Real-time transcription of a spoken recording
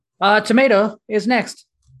Tomato is next.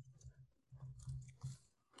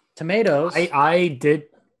 Tomatoes. I did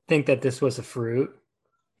think that this was a fruit.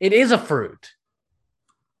 It is a fruit.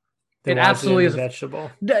 Then It why absolutely is is it a a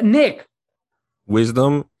vegetable. Nick.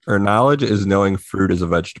 Wisdom or knowledge is knowing fruit is a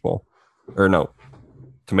vegetable. Or no,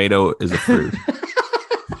 tomato is a fruit.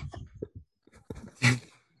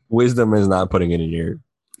 Wisdom is not putting it in your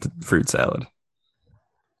fruit salad.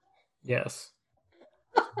 Yes.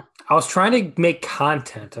 I was trying to make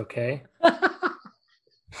content, okay?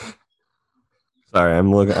 Sorry,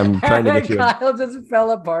 I'm trying to get you. Kyle just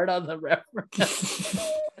fell apart on the reference.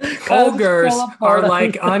 Ogres are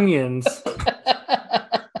like onions.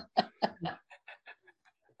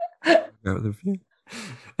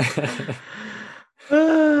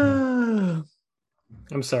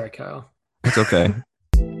 I'm sorry, Kyle. It's okay.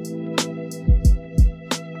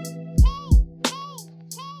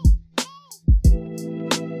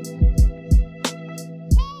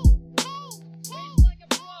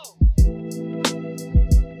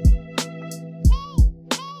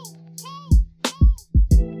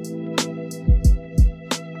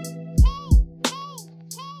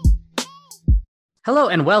 Hello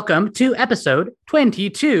and welcome to episode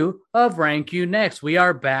 22 of Rank You Next. We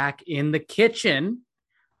are back in the kitchen.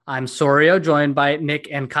 I'm Sorio, joined by Nick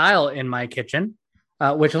and Kyle in my kitchen,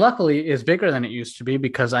 which luckily is bigger than it used to be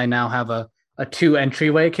because I now have a two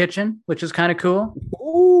entryway kitchen, which is kind of cool.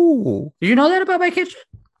 Ooh. Did you know that about my kitchen?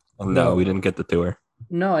 No, we didn't get the tour.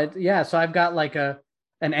 No, so I've got like an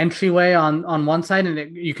entryway on one side,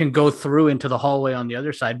 and you can go through into the hallway on the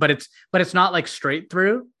other side. But it's not like straight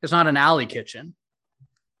through. It's not an alley kitchen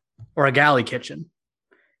or a galley kitchen.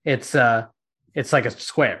 It's like a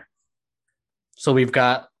square. So we've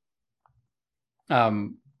got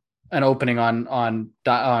an opening on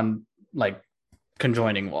like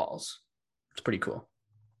conjoining walls. It's pretty cool.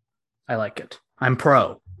 I like it. I'm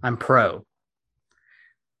pro. So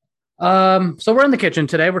we're in the kitchen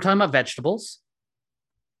today. We're talking about vegetables.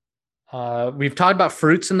 We've talked about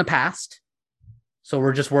fruits in the past. So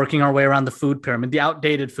we're just working our way around the food pyramid, the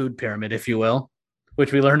outdated food pyramid, if you will,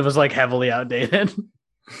 which we learned was like heavily outdated.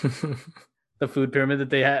 The food pyramid that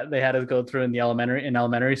they had us go through in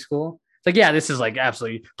elementary school. It's like, yeah, this is like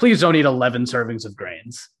absolutely, please don't eat 11 servings of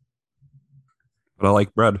grains. But I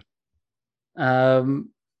like bread. I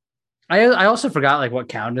also forgot like what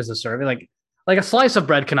counted as a serving. Like a slice of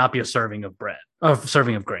bread cannot be a serving of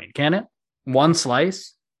grain, can it? One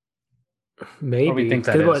slice? Maybe. Think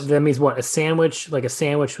that means what? A sandwich? Like a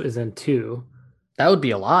sandwich is in two. That would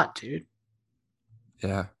be a lot, dude.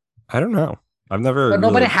 Yeah. I don't know. I've never. But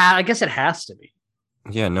nobody had. I guess it has to be.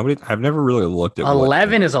 Yeah, nobody. I've never really looked at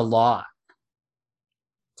 11 is a lot.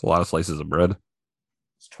 It's a lot of slices of bread.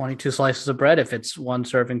 It's 22 slices of bread if it's one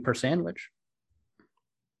serving per sandwich.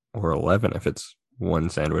 Or 11 if it's one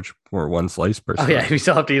sandwich or one slice per. Oh yeah, we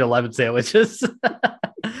still have to eat 11 sandwiches,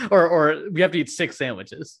 or we have to eat 6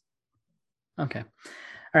 sandwiches. Okay, all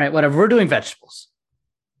right, whatever. We're doing vegetables.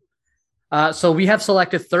 So we have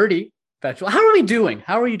selected 30 vegetables. How are we doing?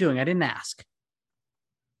 How are you doing? I didn't ask.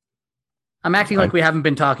 I'm acting like we haven't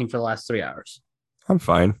been talking for the last 3 hours. I'm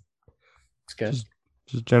fine. It's good.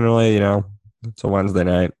 Just generally, it's a Wednesday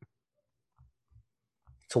night.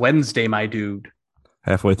 It's Wednesday, my dude.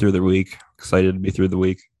 Halfway through the week. Excited to be through the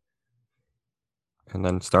week. And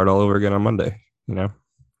then start all over again on Monday,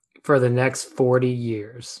 For the next 40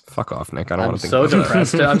 years. Fuck off, Nick. I don't want to think so about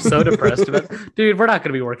depressed. that. I'm so depressed about it. Dude, we're not going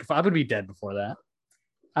to be working. I'm going to be dead before that.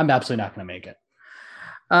 I'm absolutely not going to make it.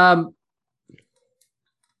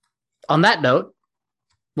 On that note,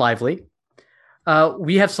 lively,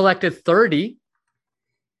 we have selected 30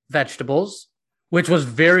 vegetables, which was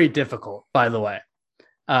very difficult, by the way.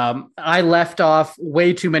 I left off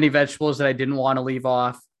way too many vegetables that I didn't want to leave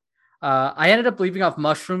off. I ended up leaving off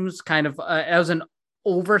mushrooms kind of as an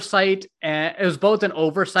oversight. And it was both an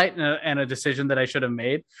oversight and a decision that I should have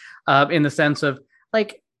made in the sense of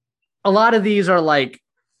like a lot of these are like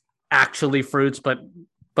actually fruits, but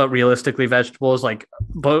realistically vegetables, like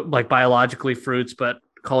biologically fruits, but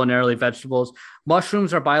culinarily vegetables.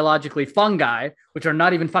 Mushrooms are biologically fungi, which are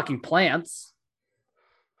not even fucking plants.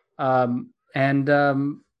 But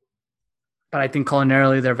I think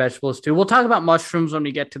culinarily they're vegetables too. We'll talk about mushrooms when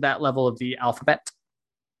we get to that level of the alphabet.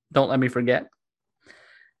 Don't let me forget.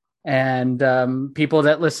 And people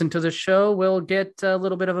that listen to the show will get a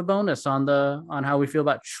little bit of a bonus on how we feel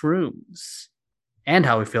about shrooms and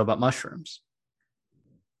how we feel about mushrooms.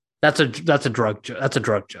 That's a drug joke. That's a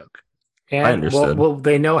drug joke. And I understood. Well,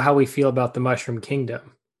 they know how we feel about the Mushroom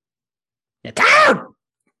Kingdom. Yeah, down!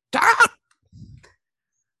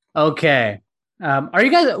 Okay. Were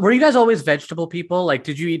you guys always vegetable people? Like,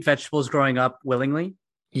 did you eat vegetables growing up willingly?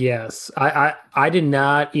 Yes, I did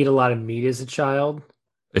not eat a lot of meat as a child.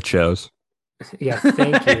 It shows. Yeah,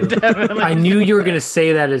 thank you. Definitely. I knew you were going to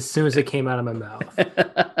say that as soon as it came out of my mouth.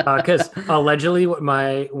 Because allegedly, what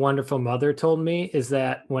my wonderful mother told me is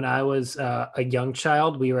that when I was a young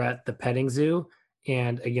child, we were at the petting zoo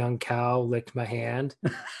and a young cow licked my hand.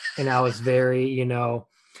 And I was very, I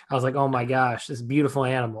was like, oh my gosh, this beautiful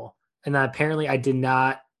animal. And then apparently I did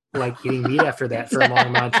not like eating meat after that for a long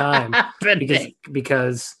amount of time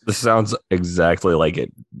because This sounds exactly like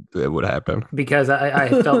it would happen. I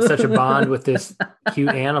felt such a bond with this cute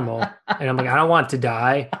animal. And I'm like, I don't want it to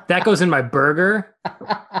die. That goes in my burger.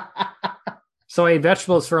 So I ate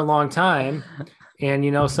vegetables for a long time. And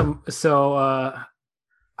I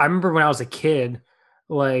remember when I was a kid,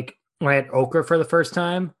 like when I had okra for the first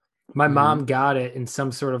time, my mom got it in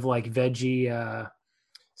some sort of like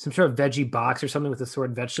some sort of veggie box or something with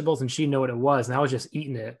assorted vegetables, and she didn't know what it was. And I was just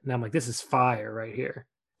eating it. And I'm like, this is fire right here.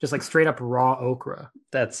 Just like straight up raw okra.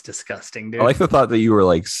 That's disgusting, dude. I like the thought that you were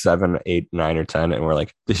like 7, 8, 9, or 10, and we're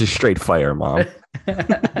like, this is straight fire, Mom.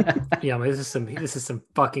 Yeah, man, this is some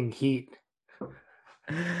fucking heat.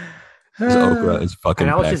 This okra is fucking.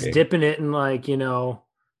 And I was packing. just dipping it in like,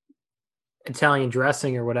 Italian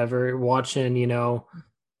dressing or whatever, watching,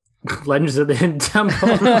 Legends of the Hidden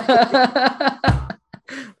Temple.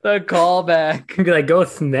 The callback. Be like, go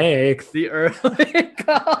snake. The early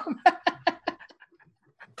callback.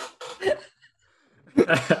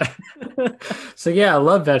 So yeah, I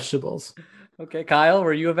love vegetables. Okay, Kyle,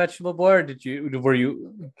 were you a vegetable boy, or were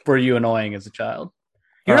you annoying as a child?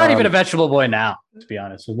 You're not even a vegetable boy now, to be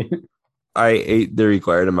honest with you. I ate the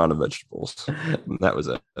required amount of vegetables. That was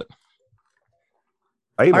it.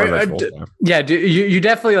 I eat more vegetables now. Yeah, you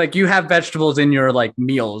definitely like you have vegetables in your like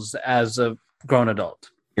meals as a grown adult.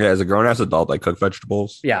 Yeah, as a grown-ass adult, I cook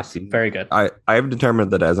vegetables. Yeah, very good. I have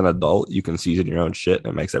determined that as an adult, you can season your own shit, and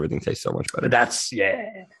it makes everything taste so much better. But that's yeah.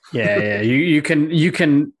 You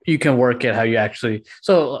can work it how you actually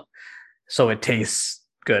so it tastes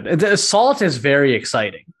good. The salt is very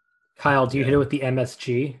exciting. Kyle, do you hit it with the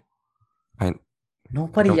MSG?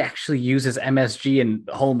 Nobody actually uses MSG in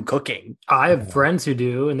home cooking. I have friends who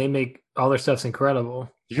do, and they make all their stuff's incredible.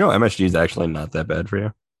 Did you know MSG is actually not that bad for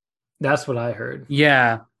you? That's what I heard.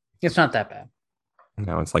 Yeah, it's not that bad.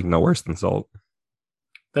 No, it's like no worse than salt.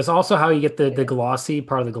 That's also how you get the glossy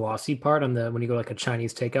part on when you go like a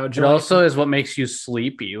Chinese takeout It joint. also is what makes you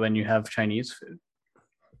sleepy when you have Chinese food.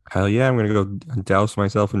 Hell yeah, I'm gonna go douse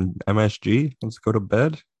myself in MSG. Let's go to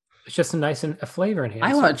bed. It's just a flavor enhancer.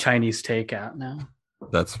 I want Chinese takeout now.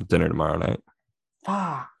 That's dinner tomorrow night.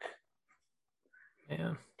 Fuck.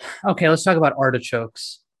 Yeah. Okay, let's talk about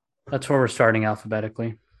artichokes. That's where we're starting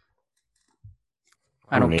alphabetically.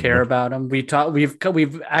 I don't care about them.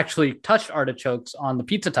 We've actually touched artichokes on the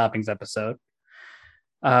pizza toppings episode,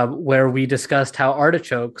 where we discussed how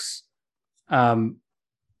artichokes were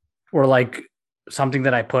like something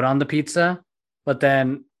that I put on the pizza, but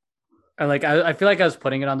then I feel like I was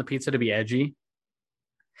putting it on the pizza to be edgy.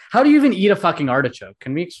 How do you even eat a fucking artichoke?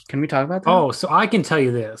 Can we talk about that? Oh, so I can tell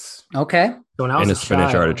you this. Okay. So when I was And a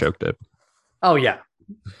spinach artichoke dip. Oh yeah.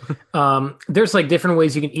 There's like different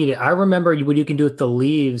ways you can eat it. I remember what you can do with the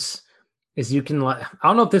leaves is you can I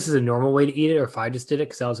don't know if this is a normal way to eat it or if I just did it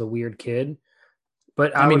because I was a weird kid.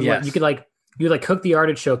 But yes. you could cook the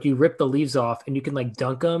artichoke, you rip the leaves off, and you can like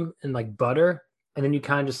dunk them in like butter, and then you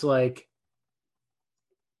kind of just like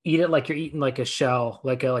eat it like you're eating like a shell,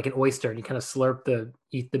 like an oyster, and you kind of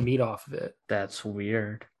eat the meat off of it. That's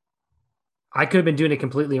weird. I could have been doing it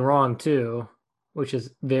completely wrong too, which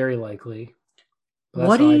is very likely. But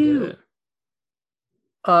What that's do how I you? did it.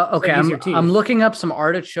 Okay, Like, use your teeth. I'm looking up some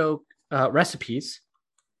artichoke recipes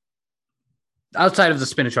outside of the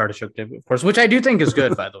spinach artichoke dip, of course, which I do think is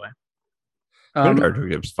good, by the way. Spinach artichoke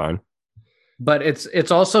dip's fine. But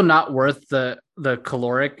it's also not worth the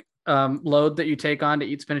caloric load that you take on to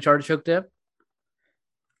eat spinach artichoke dip.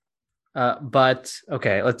 But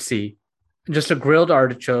okay, let's see. Just a grilled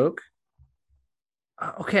artichoke.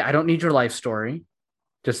 Okay, I don't need your life story.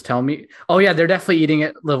 Just tell me. Oh yeah, they're definitely eating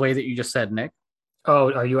it the way that you just said, Nick.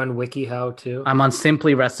 Oh, are you on WikiHow too? I'm on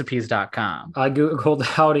simplyrecipes.com. I googled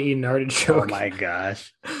how to eat an artichoke. Oh my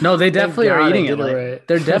gosh. No, they definitely are eating it like right.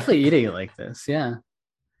 they're definitely eating it like this. Yeah.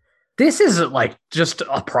 This is like just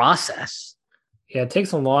a process. Yeah, it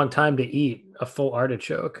takes a long time to eat a full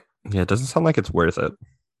artichoke. Yeah, it doesn't sound like it's worth it.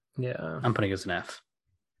 Yeah. I'm putting it as an F.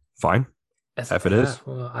 Fine. F it is.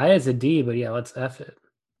 Well, I as a D, but yeah, let's F it.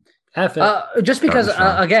 F it. Just because, Sounds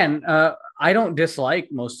fine. again, I don't dislike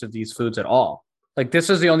most of these foods at all. Like this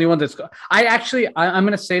is the only one that's. I'm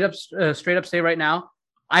going to straight up say right now,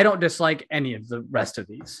 I don't dislike any of the rest of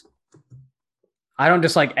these. I don't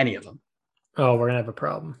dislike any of them. Oh, we're gonna have a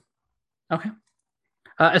problem. Okay.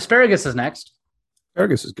 Asparagus is next.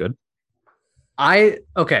 Asparagus is good.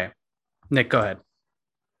 Okay. Nick, go ahead.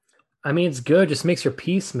 I mean, it's good. Just makes your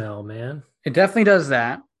pee smell, man. It definitely does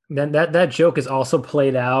that. Then that joke is also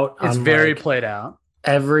played out. It's on very like played out.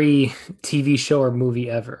 every TV show or movie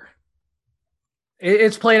ever.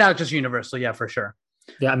 It's played out just universal, yeah, for sure.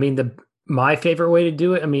 Yeah, I mean my favorite way to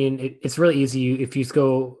do it. I mean, it's really easy. If you just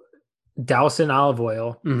go douse in olive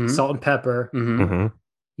oil, Mhm. salt and pepper, Mm-hmm.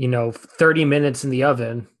 30 minutes in the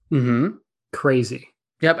oven. Mm-hmm. Crazy.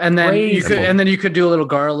 Yep, and then Crazy. you could do a little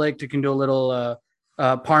garlic. You can do a little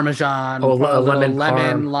Parmesan, Oh, a little lemon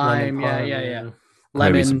lemon, parm, lime, lemon yeah, parm,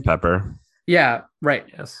 Maybe some lemon, pepper. yeah, right.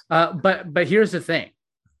 Yes. But here's the thing,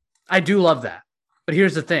 I do love that. But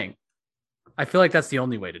here's the thing, I feel like that's the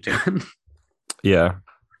only way to do it. Yeah.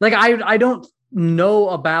 Like I don't know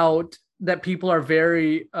about that. People are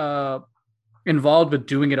very involved with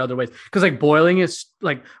doing it other ways because like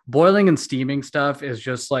boiling and steaming stuff is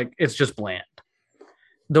just like it's just bland.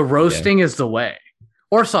 The roasting is the way,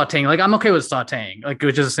 or sautéing. Like I'm okay with sautéing, like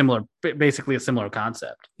which is basically a similar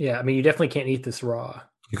concept. Yeah, I mean, you definitely can't eat this raw.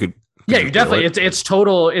 You could. Yeah, you grill definitely. it.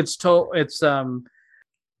 It's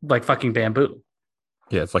like fucking bamboo.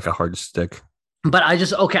 Yeah, it's like a hard stick. But I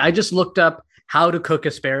just looked up how to cook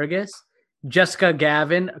asparagus. Jessica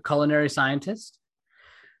Gavin, a culinary scientist.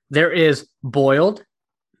 There is boiled,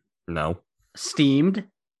 No. steamed,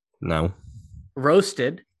 No.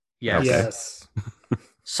 roasted. Yes. Okay. Yes.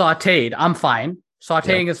 Sauteed. I'm fine.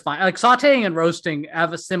 Sauteing is fine. Like sauteing and roasting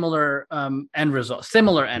have a similar end result.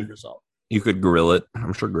 You could grill it.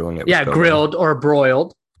 I'm sure grilling it. Yeah, grilled or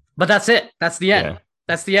broiled. But that's it. That's the end. Yeah.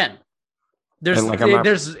 That's the end. And, like, I'm not-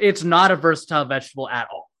 It's not a versatile vegetable at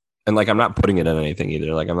all. And like, I'm not putting it in anything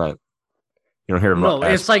either. Like, I'm not. You don't hear about. No,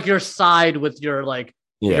 it's like your side with your like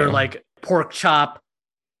your like pork chop,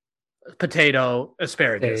 potato,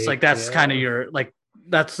 asparagus. Steak, Like that's yeah. kind of your like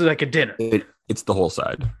that's like a dinner. It's the whole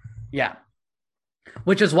side. Yeah.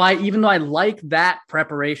 Which is why even though I like that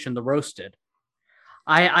preparation, the roasted,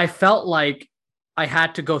 I felt like I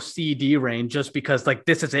had to go CD range just because like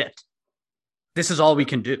this is it. This is all we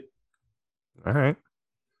can do. All right.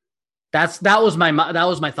 That was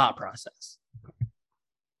my thought process.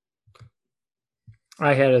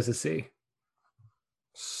 I had it as a C.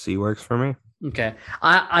 C works for me. Okay.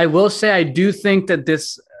 I will say I do think that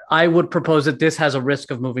I would propose that this has a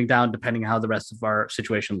risk of moving down depending how the rest of our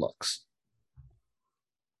situation looks.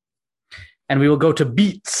 And we will go to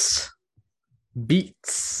beets.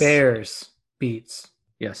 Beets. Bears, beets.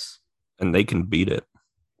 Yes. And they can beat it.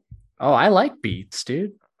 Oh, I like beets,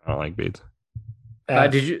 dude. I don't like beets.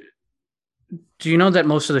 F. Do you know that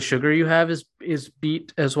most of the sugar you have is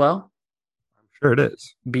beet as well? Sure, it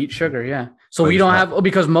is. Beet sugar, yeah. So But we it's don't not- have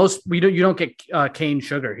because you don't get cane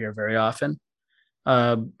sugar here very often.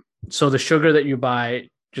 So the sugar that you buy,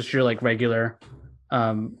 just your like regular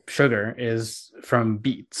sugar, is from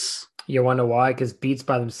beets. You want to know why? Because beets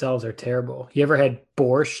by themselves are terrible. You ever had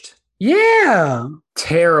borscht? Yeah.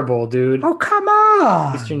 Terrible, dude. Oh come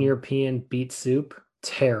on. Eastern European beet soup.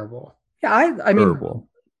 Terrible. Yeah, I mean, Terrible.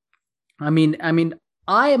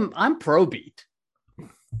 I'm pro beet.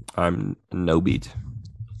 I'm no beet.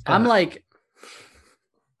 I'm F. like,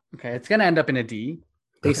 okay, it's gonna end up in a D.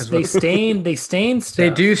 They stain stuff. They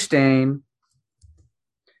do stain,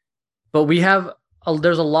 but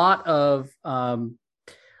there's a lot of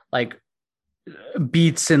like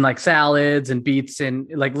beets in like salads and beets in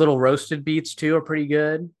like little roasted beets too are pretty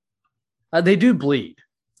good. They do bleed.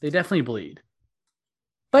 They definitely bleed.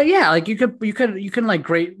 But yeah, like you can like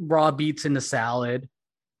grate raw beets into salad.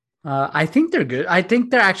 I think they're good. I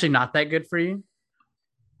think they're actually not that good for you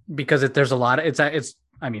because there's a lot of it's.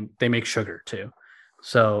 I mean, they make sugar too,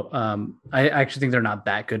 so I actually think they're not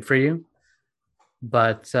that good for you.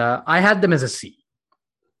 But I had them as a C,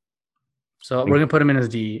 so we're gonna put them in as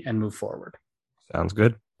D and move forward Sounds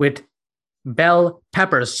good. with bell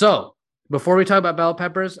peppers. So before we talk about bell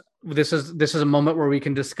peppers, this is a moment where we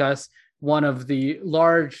can discuss one of the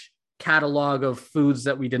large catalog of foods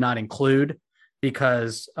that we did not include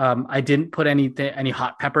because I didn't put any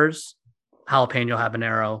hot peppers, jalapeno,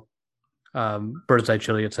 habanero, bird's eye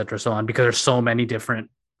chili, etc., so on, because there's so many different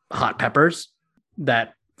hot peppers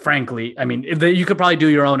that, frankly, I mean, you could probably do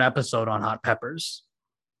your own episode on hot peppers.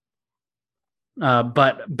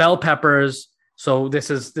 But bell peppers. So this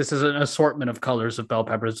is an assortment of colors of bell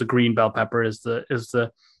peppers. The green bell pepper is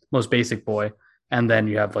the most basic boy. And then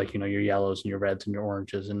you have like, your yellows and your reds and your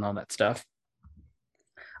oranges and all that stuff.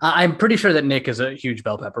 I'm pretty sure that Nick is a huge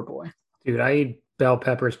bell pepper boy. Dude, I eat bell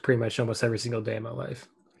peppers pretty much almost every single day of my life.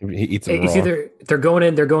 He eats them It's raw. either they're going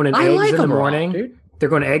in I eggs like in the them raw, morning. dude. They're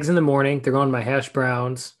going eggs in the morning. They're going my hash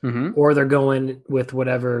browns, Mm-hmm. or they're going with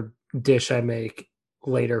whatever dish I make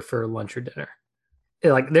later for lunch or dinner.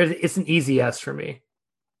 It's an easy yes for me.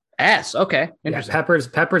 S. Okay. Yeah,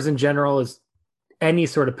 Interesting. peppers in general is any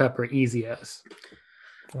sort of pepper, easy yes.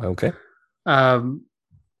 Okay. Kyle,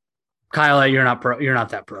 you're not pro. You're not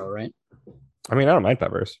that pro, right? I mean, I don't mind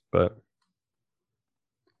peppers, but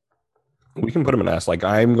we can put them in S. Like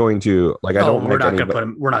I'm going to like I don't we're like not any. gonna put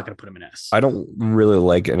him. We're not gonna put him in S. I don't really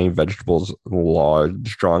like any vegetables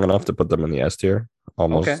large, strong enough to put them in the S tier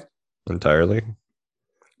almost Okay. entirely.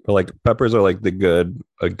 But like peppers are like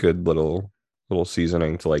a good little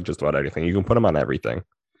seasoning to like just about anything. You can put them on everything.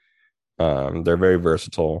 They're very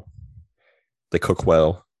versatile. They cook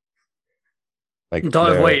well. Like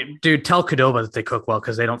Don't wait, dude. Tell Qdoba that they cook well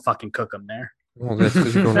because they don't fucking cook them there. Well, that's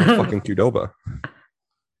because you're going to fucking Qdoba.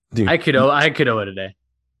 Dude, I had Qdoba today.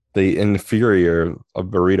 the inferior a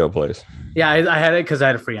burrito place. Yeah, I had it because I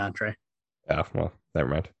had a free entree. Yeah, well, never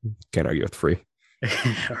mind. Can't argue with free.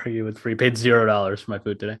 Argue with free. Paid $0 for my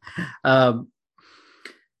food today.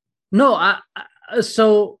 No,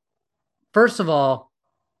 so first of all,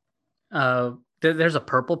 there's a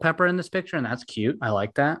purple pepper in this picture, and that's cute. I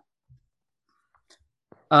like that.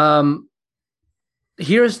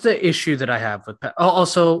 Here's the issue that I have with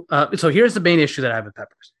so here's the main issue that I have with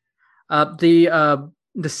peppers.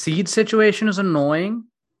 The seed situation is annoying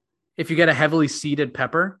if you get a heavily seeded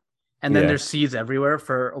pepper and then there's seeds everywhere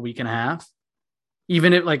for a week and a half.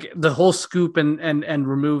 Even if like the whole scoop and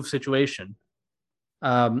remove situation.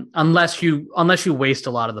 Unless you waste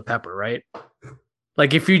a lot of the pepper, right?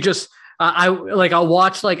 Like if you just I'll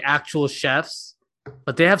watch like actual chefs,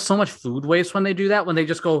 but they have so much food waste when they do that, when they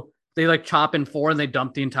just they like chop in 4 and they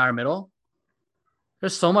dump the entire middle.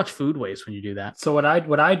 There's so much food waste when you do that. So what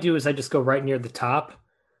I do is I just go right near the top,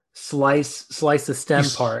 slice the stem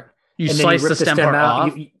part. You and slice then the stem part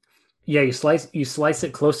off. You slice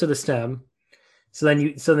it close to the stem. So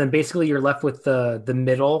then basically you're left with the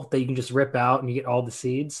middle that you can just rip out and you get all the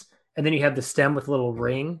seeds. And then you have the stem with a little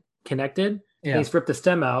ring connected. Yeah. And you just rip the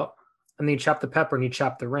stem out and then you chop the pepper and you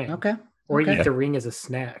chop the ring. Okay. Or you eat the ring as a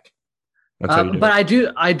snack. That's how you do But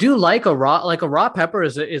it. I do like a raw pepper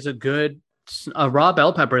is a good raw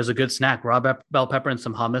bell pepper is a good snack. Raw bell pepper and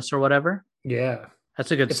some hummus or whatever. Yeah.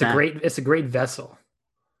 That's a good snack. It's a great vessel.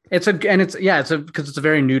 Green,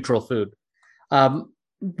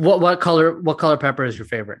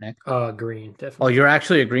 Oh, definitely. you're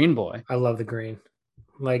actually a green boy. I love the green.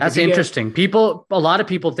 Like That's interesting. A lot of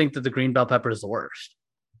people think that the green bell pepper is the worst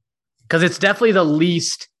because it's definitely the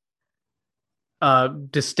least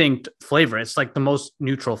distinct flavor. It's like the most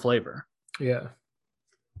neutral flavor. Yeah.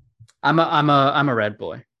 I'm a red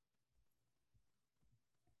boy.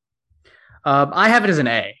 I have it as an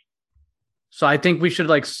A, so I think we should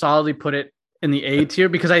like solidly put it in the A tier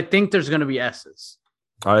because I think there's going to be S's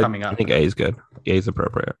coming up. I think A is good. A is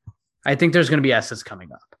appropriate. I think there's going to be S's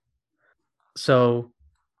coming up. So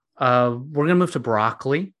we're going to move to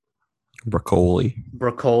broccoli. Broccoli.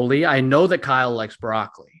 I know that Kyle likes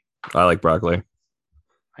broccoli. I like broccoli.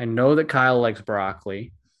 And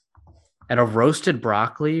a roasted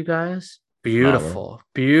broccoli, you guys. Beautiful.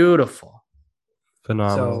 Beautiful.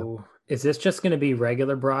 Phenomenal. So is this just going to be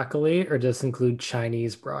regular broccoli or does this include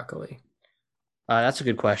Chinese broccoli? That's a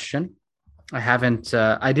good question. I haven't,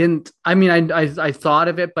 I thought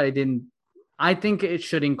of it, but I didn't. I think it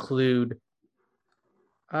should include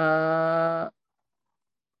Chinese.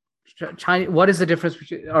 What is the difference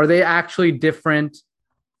between, are they actually different?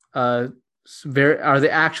 Are they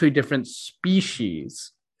actually different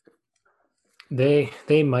species? They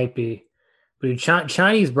might be. But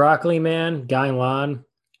Chinese broccoli, man, Gailan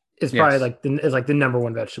is probably like the number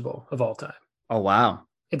one vegetable of all time. Oh, wow.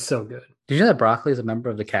 It's so good. Did you know that broccoli is a member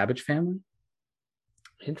of the cabbage family?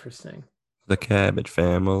 Interesting. The cabbage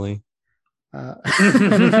family.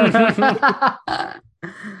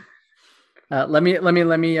 Let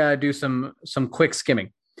me do some quick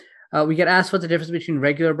skimming. We get asked what the difference between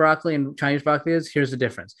regular broccoli and Chinese broccoli is. Here's the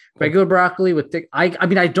difference. Regular broccoli with thick. I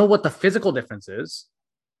know what the physical difference is.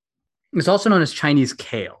 It's also known as Chinese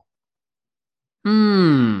kale.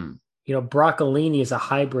 You know, broccolini is a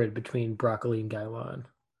hybrid between broccoli and Gailan.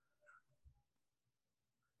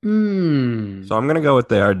 So I'm gonna go with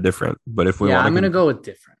they are different, but if we I'm gonna go with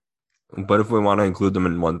different. But if we want to include them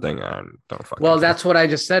in one thing, I don't fucking. Well, that's what I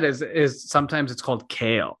just said. Is sometimes it's called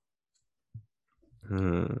kale.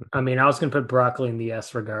 I mean, I was gonna put broccoli in the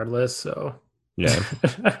S regardless. So yeah,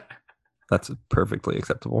 that's perfectly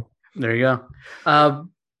acceptable. There you go.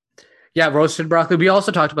 Yeah, roasted broccoli. We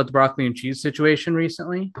also talked about the broccoli and cheese situation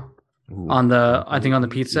recently. on the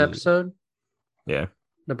pizza episode. Yeah.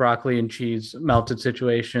 The broccoli and cheese melted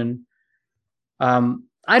situation.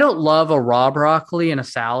 I don't love a raw broccoli in a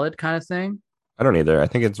salad kind of thing. I don't either. I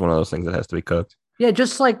think it's one of those things that has to be cooked. Yeah,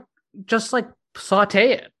 just like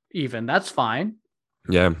saute it. Even that's fine.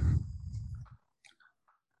 Yeah.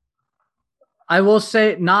 I will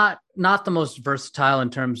say not the most versatile in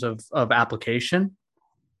terms of application,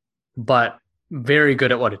 but very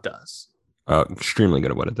good at what it does. Extremely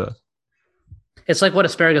good at what it does. It's like what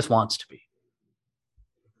asparagus wants to be.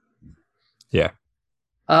 Yeah.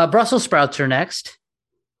 Brussels sprouts are next.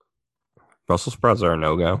 Brussels sprouts are a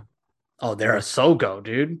no-go. Oh, they're a so go,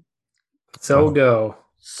 dude. So go.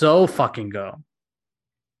 So fucking go.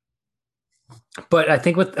 But I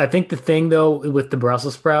think the thing though with the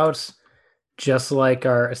Brussels sprouts, just like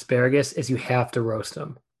our asparagus, is you have to roast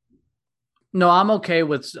them. No, I'm okay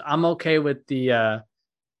with the Like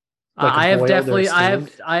I have boiled or definitely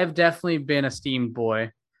steamed? I have definitely been a steamed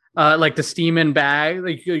boy. Like the steam in bag,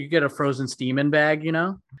 like you get a frozen steam in bag, you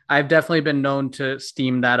know? I've definitely been known to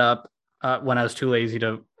steam that up when I was too lazy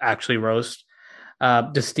to actually roast.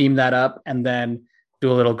 To steam that up and then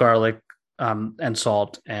do a little garlic and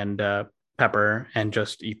salt and pepper and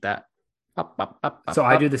just eat that. So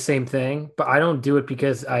I do the same thing, but I don't do it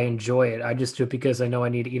because I enjoy it. I just do it because I know I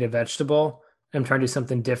need to eat a vegetable. I'm trying to do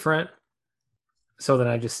something different. So then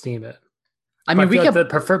I just steam it. I mean, But we feel like can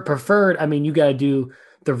the preferred. I mean, you got to do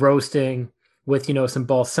the roasting with some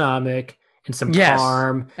balsamic and some Yes.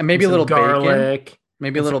 parm and maybe a some little garlic, bacon,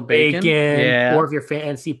 maybe a and little some bacon. Yeah, or if you're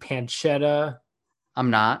fancy pancetta. I'm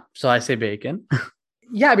not, so I say bacon.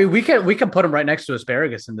 Yeah, I mean, we can put them right next to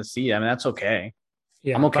asparagus in the sea. I mean, that's okay.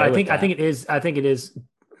 Yeah, I'm okay but with I that. think it is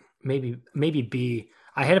maybe B.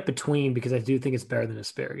 I had it between because I do think it's better than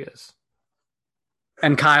asparagus.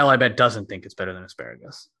 And Kyle, I bet, doesn't think it's better than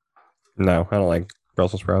asparagus. No, I don't like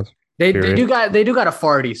Brussels sprouts. They Period. do got a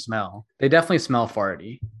farty smell. They definitely smell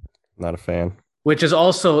farty, Not a fan. which is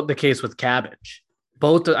also the case with cabbage.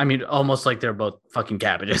 Both, I mean, almost like they're both fucking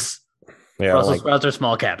cabbages. Yeah, I Brussels sprouts are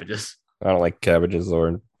small cabbages. don't like cabbages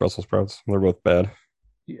or Brussels sprouts. They're both bad.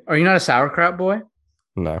 Are you not a sauerkraut boy?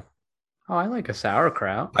 No. Oh, I like a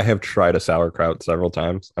sauerkraut. I have tried a sauerkraut several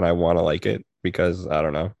times and I want to like it because I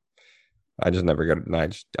don't know. I just never get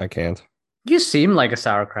it. I can't. You seem like a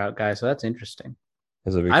sauerkraut guy, so that's interesting.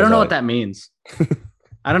 Is it I don't know what that means.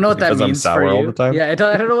 I don't know what that Because I'm means sour for you. all the time? Yeah, I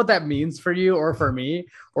don't know what that means for you or for me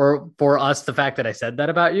or for us. The fact that I said that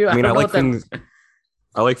about you. I mean, I don't know like what that- things.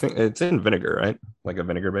 I like things. It's in vinegar, right? Like a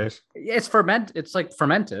vinegar base. It's ferment. It's like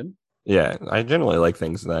fermented. Yeah, I generally like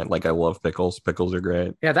things that like I love pickles. Pickles are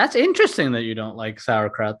great. Yeah, that's interesting that you don't like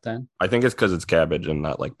sauerkraut. Then. I think it's because it's cabbage and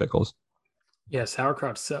not like pickles. Yeah,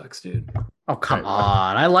 sauerkraut sucks, dude. Oh come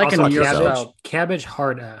on! I like Also a New York cabbage. style. Cabbage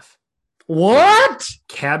hard F. What?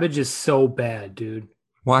 Cabbage is so bad, dude.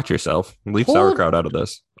 Watch yourself. Leave Hold- sauerkraut out of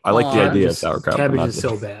this. I like the on. idea of sauerkraut. but Cabbage not is the-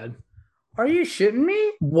 so bad. Are you shitting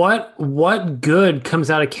me? What good comes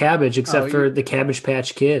out of cabbage except Oh, for you- the Cabbage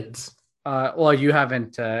Patch Kids? Well, you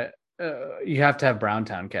haven't. You have to have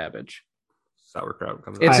Browntown cabbage. sauerkraut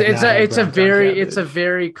comes It's out. I've not had it's a Browntown very cabbage.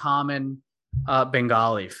 very common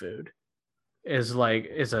Bengali food. Is like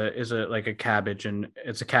a cabbage and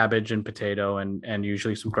it's a cabbage and potato and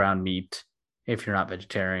usually some ground meat if you're not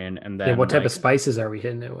vegetarian. And then Yeah, what type like, of spices are we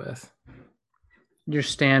hitting it with? your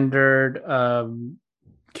standard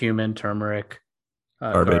cumin, turmeric,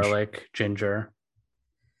 Garbage. garlic, ginger,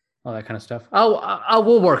 all that kind of stuff.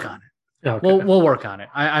 We'll work on it. Okay, We'll work on it.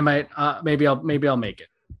 I might maybe I'll make it.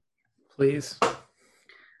 please.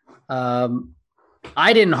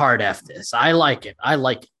 I didn't hard F this. I like it. I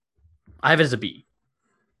have it as a B.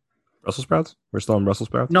 Brussels sprouts? We're still on Brussels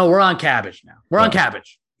sprouts? No, we're on cabbage now. We're on Oh.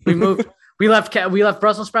 cabbage. We moved. we left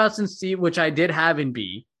Brussels sprouts in C, which I did have in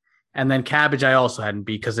B, and then cabbage I also had in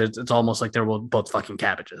B because it's almost like they're both fucking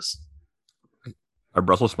cabbages. Are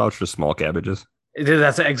Brussels sprouts just small cabbages?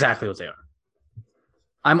 That's exactly what they are.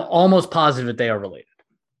 I'm almost positive that they are related.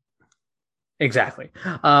 Exactly.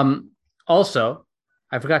 Also,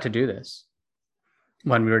 I forgot to do this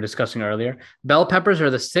when we were discussing earlier. Bell peppers are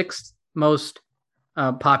the sixth most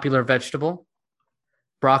popular vegetable.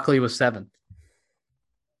 Broccoli was seventh.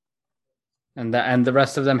 And the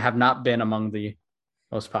rest of them have not been among the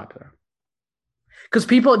most popular. Because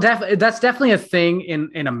people that's definitely a thing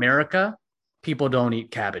in America. People don't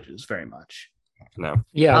eat cabbages very much. No.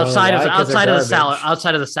 Yeah, outside why? 'Cause they're of the garbage.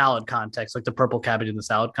 outside of the salad context, like the purple cabbage in the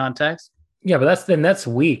salad context. Yeah, but that's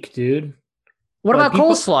weak, dude. What Like about people-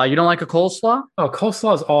 coleslaw? You don't like a coleslaw? Oh,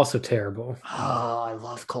 coleslaw is also terrible. Oh, I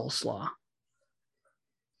love coleslaw.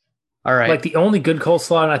 All right. Like the only good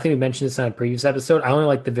coleslaw, and I think we mentioned this on a previous episode. I only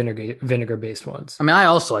like the vinegar based ones. I mean, I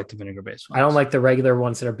also like the vinegar based ones. I don't like the regular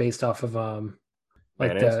ones that are based off of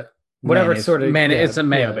like Mayonnaise? the whatever Mayonnaise. sort of It's a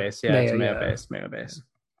mayo base. Yeah, it's a mayo, mayo base. Mayo base.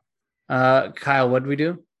 Kyle, what did we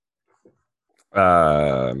do?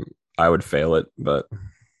 I would fail it, but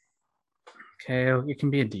Okay, it can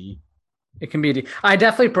be a D. It can be a D. I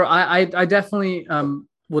definitely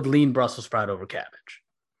would lean Brussels sprout over cabbage.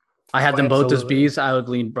 I had them both as Absolutely. Bs. I would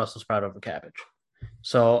lean Brussels sprout over cabbage.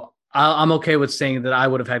 So I'm okay with saying that I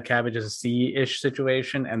would have had cabbage as a C-ish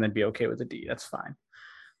situation and then be okay with a D. That's fine.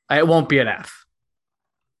 It won't be an F.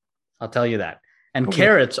 I'll tell you that. And Okay.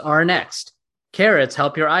 carrots are next. Carrots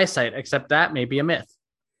help your eyesight, except that may be a myth.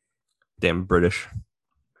 damn British.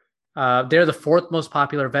 They're the fourth most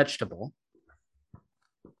popular vegetable.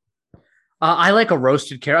 I like a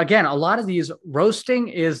roasted carrot. Again, a lot of these, roasting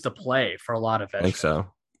is the play for a lot of I vegetables. think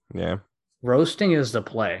so. Yeah. Roasting is the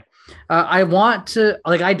play. I want to,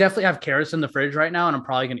 like, I definitely have carrots in the fridge right now, and I'm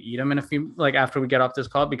probably going to eat them in a few, like, after we get off this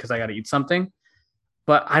call because I got to eat something.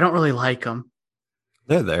 But I don't really like them.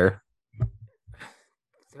 They're there.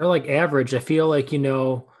 They're like average. I feel like,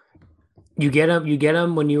 you get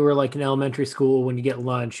them when you were like in elementary school, when you get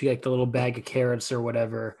lunch, you get like the little bag of carrots or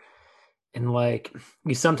whatever. And like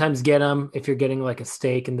you sometimes get them if you're getting like a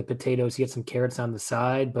steak and the potatoes, you get some carrots on the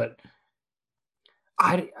side. But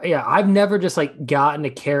I've never just like gotten a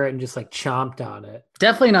carrot and just like chomped on it.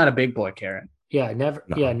 Definitely not a big boy carrot. Yeah, never.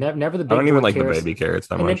 No. Yeah, never the I big don't even boy like carrots. the baby carrots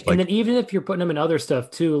that And then, much. and then even if you're putting them in other stuff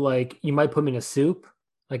too, like you might put them in a soup,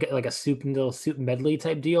 like a soup and little soup medley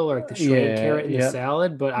type deal, or like the shredded Yeah, carrot in the yeah.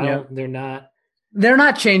 salad. But I Yeah. don't. They're not. They're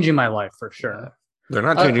not changing my life for sure. they're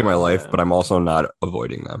not changing my life, yeah. but I'm also not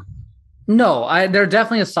avoiding them. No, they're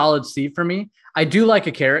definitely a solid C for me. I do like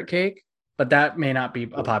a carrot cake, but that may not be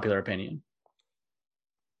a popular opinion.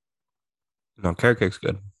 No, carrot cake's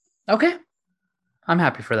good. Okay. I'm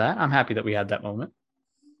happy for that. I'm happy that we had that moment.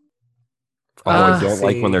 Although I don't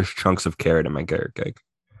like see. when there's chunks of carrot in my carrot cake,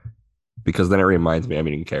 because then it reminds me I'm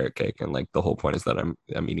eating carrot cake, and like the whole point is that I'm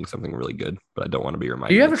eating something really good, but I don't want to be reminded.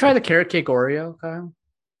 Do you ever of try it. the carrot cake Oreo, Kyle?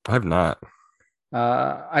 I have not.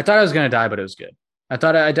 I thought I was going to die, but it was good. I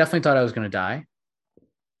definitely thought I was going to die,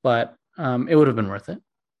 but it would have been worth it.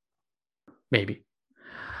 Maybe.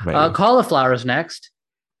 Maybe. Cauliflower is next.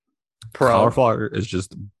 Pro. Cauliflower is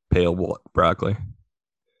just pale broccoli.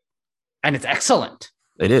 And it's excellent.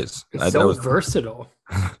 It is. It's That so was- versatile.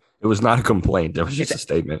 it was not a complaint. It was just a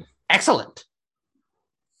statement. Excellent.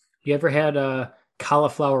 You ever had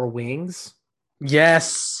cauliflower wings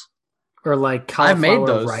Yes. or like I've made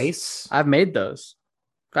cauliflower those. rice? I've made those.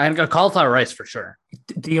 I got cauliflower rice for sure.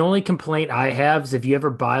 The only complaint I have is if you ever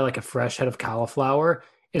buy like a fresh head of cauliflower,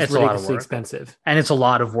 it's It's a lot of ridiculously work. expensive. And it's a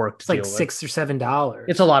lot of work to It's like deal with. $6 or $7.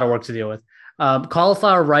 It's a lot of work to deal with.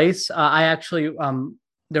 Cauliflower rice. I actually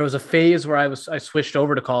there was a phase where I switched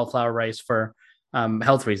over to cauliflower rice for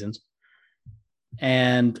health reasons,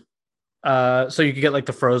 and so you could get like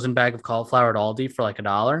the frozen bag of cauliflower at Aldi for like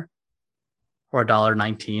 $1 or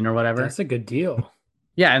 $1.19 or whatever. That's a good deal.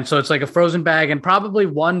 Yeah, and so it's like a frozen bag, and probably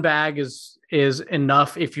one bag is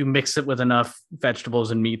enough if you mix it with enough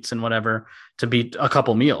vegetables and meats and whatever to beat a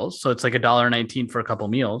couple meals. So it's like $1.19 for a couple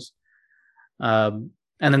meals. And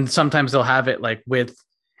then sometimes they'll have it like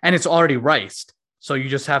and it's already riced. So you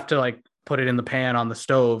just have to like put it in the pan on the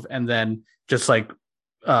stove and then just like,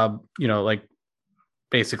 like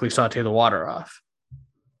basically saute the water off.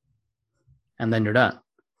 And then you're done.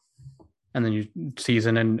 And then you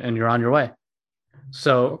season and you're on your way.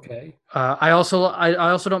 So Okay. I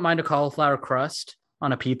also don't mind a cauliflower crust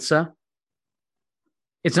on a pizza.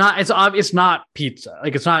 It's not pizza.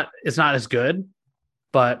 Like it's not as good,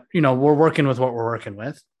 but we're working with what we're working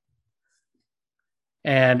with.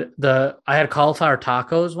 And I had cauliflower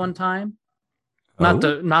tacos one time. Not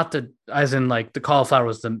the as in like the cauliflower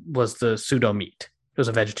was the pseudo meat. It was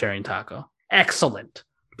a vegetarian taco. Excellent.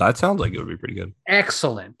 That sounds like it would be pretty good.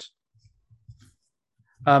 Excellent.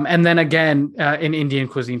 And then again, in Indian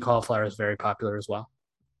cuisine, cauliflower is very popular as well,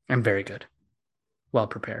 and very good, well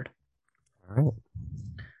prepared. All right.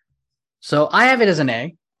 So I have it as an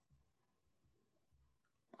A.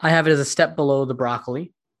 I have it as a step below the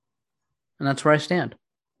broccoli, and that's where I stand.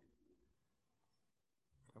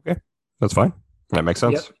 That's fine. That makes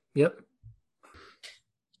sense. Yep.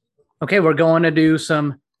 Okay, we're going to do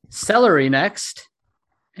some celery next,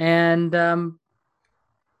 and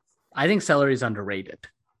I think celery is underrated.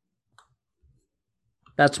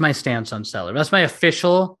 That's my stance on celery. That's my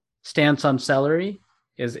official stance on celery.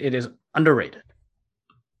 It is underrated.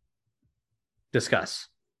 Discuss.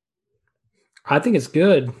 I think it's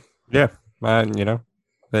good. Yeah.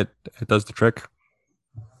 It does the trick.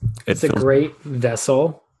 It's a great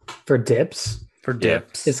vessel for dips. For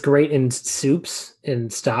dips. It's great in soups, in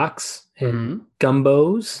stocks, in Mhm.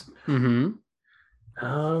 gumbos. Mhm.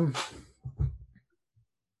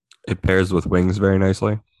 It pairs with wings very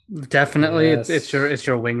nicely. Definitely, Yes. it's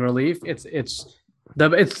your wing relief. It's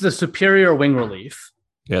the superior wing relief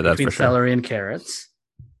Yeah, that's between for sure. celery and carrots.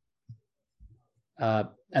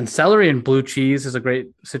 And celery and blue cheese is a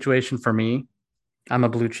great situation for me. I'm a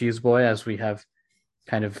blue cheese boy, as we have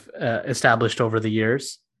kind of established over the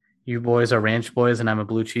years. You boys are ranch boys, and I'm a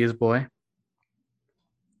blue cheese boy.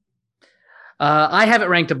 I have it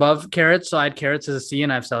ranked above carrots, so I had carrots as a C,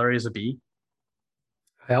 and I have celery as a B.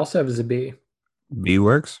 I also have as a B. B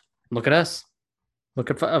works. Look at us.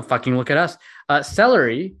 Look at us.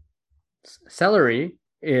 Celery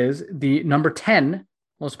is the number 10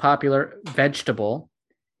 most popular vegetable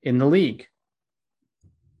in the league.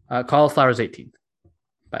 Cauliflower is 18th,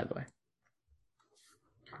 by the way.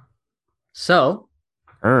 So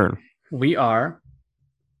we are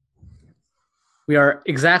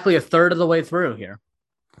exactly a third of the way through here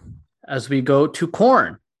as we go to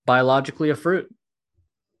corn, biologically a fruit.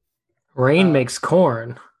 Rain makes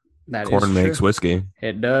corn. Corn makes whiskey.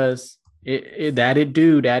 It does. It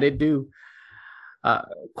do.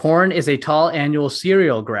 Corn is a tall annual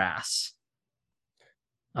cereal grass.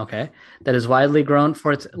 Okay. That is widely grown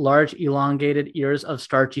for its large elongated ears of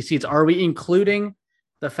starchy seeds. Are we including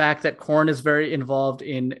the fact that corn is very involved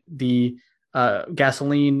in the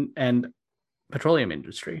gasoline and petroleum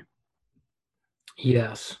industry?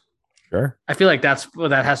 Yes. Sure. I feel like that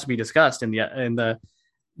has to be discussed in the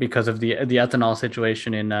because of the ethanol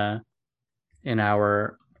situation in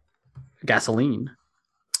our gasoline.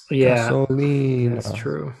 Yeah, Gasoline. that's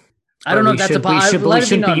true. I don't know if that's we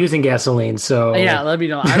shouldn't be using gasoline. So yeah, let me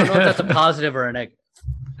know. I don't know if that's a positive or a negative.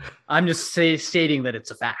 I'm just stating that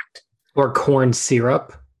it's a fact. Or corn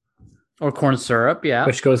syrup, or corn syrup, yeah,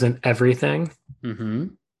 which goes in everything. Mm-hmm.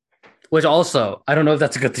 Which also, I don't know if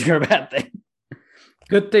that's a good thing or a bad thing.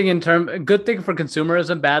 Good thing for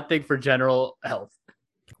consumerism, bad thing for general health.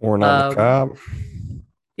 Corn on the cob.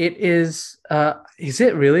 It is. Is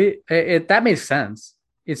it really? That makes sense.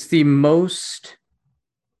 It's the most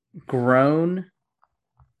grown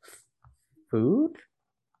food.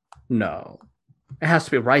 No, it has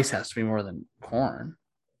to be rice. Has to be more than corn,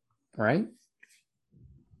 right?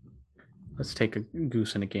 Let's take a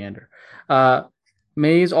goose and a gander.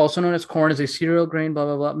 Maize, also known as corn, is a cereal grain. Blah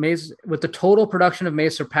blah blah. Maize, with the total production of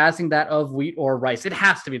maize surpassing that of wheat or rice, it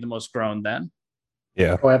has to be the most grown then.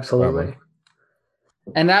 Yeah. Oh, absolutely. Probably.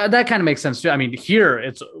 And that kind of makes sense too. I mean,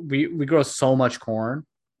 here we grow so much corn.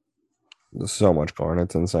 So much corn,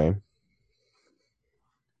 it's insane.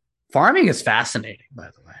 Farming is fascinating, by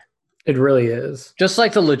the way. It really is. Just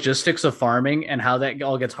like the logistics of farming and how that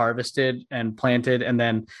all gets harvested and planted, and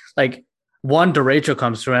then like one derecho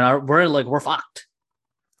comes through, and we're fucked.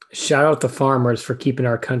 Shout out the farmers for keeping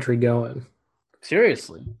our country going.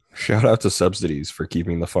 Seriously. Shout out to subsidies for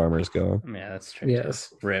keeping the farmers going. Yeah, that's true.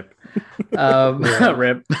 Yes. Rip.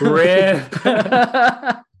 Rip.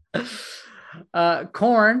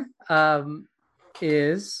 Corn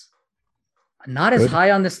is not as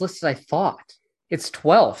high on this list as I thought. It's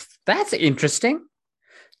 12th. That's interesting.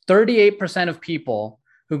 38% of people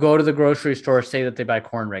who go to the grocery store say that they buy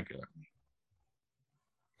corn regularly.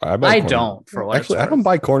 I don't. For what actually, I don't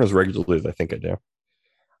buy corn as regularly as I think I do.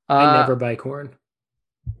 I never buy corn.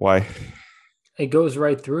 Why? It goes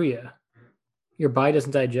right through you. Your body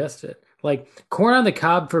doesn't digest it. Like corn on the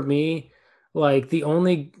cob for me, like the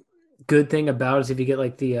only good thing about it is if you get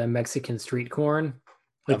like the Mexican street corn.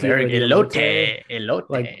 Like elote.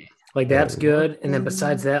 Like that's good. And then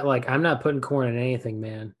besides that, like I'm not putting corn in anything,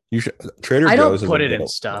 man. You should Trader I Joe's don't put it in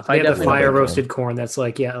stuff. I have the fire don't. roasted corn that's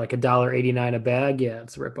like $1.89 a bag. Yeah,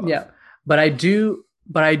 it's a ripoff. Yeah. But I do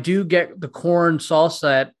get the corn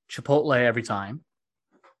salsa at Chipotle every time.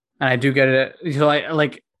 And I do get it. So I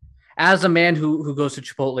like, as a man who goes to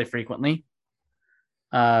Chipotle frequently,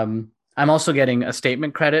 I'm also getting a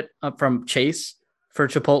statement credit from Chase for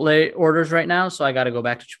Chipotle orders right now. So I got to go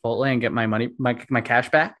back to Chipotle and get my money, my cash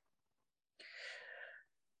back.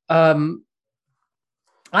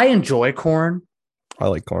 I enjoy corn. I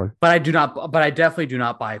like corn, but I definitely do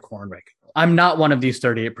not buy corn regularly. I'm not one of these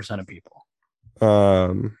 38% of people.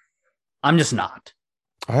 I'm just not.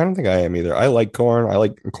 I don't think I am either. I like corn. I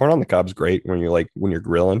like corn on the cob's great when you're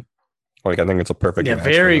grilling. Like I think it's a perfect. Yeah,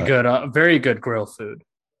 very good grill food.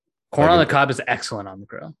 Corn on the cob is excellent on the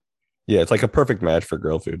grill. Yeah, it's like a perfect match for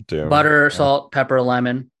grill food too. Butter, salt, pepper,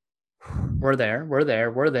 lemon. We're there.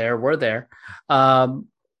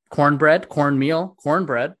 Cornbread, cornmeal,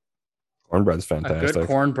 cornbread. Cornbread's fantastic. A good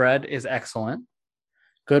cornbread is excellent.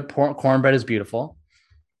 Good cornbread is beautiful.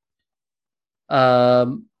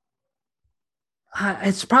 Um,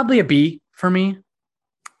 it's probably a B for me.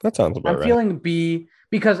 That sounds about I'm right. feeling B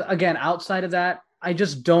because again, outside of that, I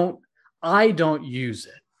don't use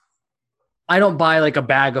it. I don't buy like a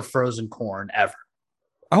bag of frozen corn ever.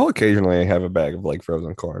 I'll occasionally have a bag of like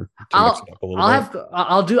frozen corn to mix it up a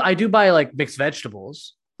little bit. I do buy like mixed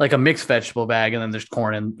vegetables, like a mixed vegetable bag, and then there's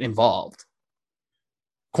corn involved.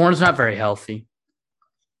 Corn's not very healthy.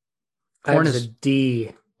 Corn That's is a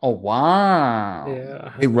D. Oh wow.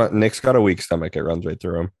 Yeah. Nick's got a weak stomach. It runs right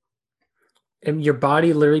through him. And your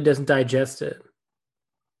body literally doesn't digest it.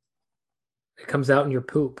 It comes out in your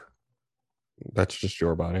poop. That's just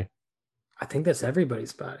your body. I think that's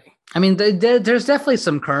everybody's body. I mean, there's definitely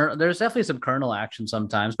some kernel action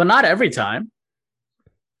sometimes, but not every time.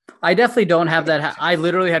 I definitely don't have that. I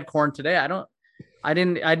literally had corn today. I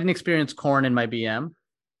didn't experience corn in my BM.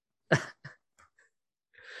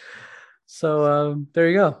 So there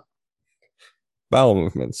you go. Bowel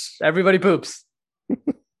movements. Everybody poops.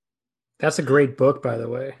 That's a great book, by the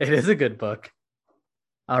way. It is a good book.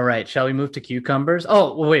 All right, shall we move to cucumbers?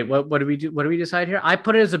 Oh, wait, what do we do? What do we decide here? I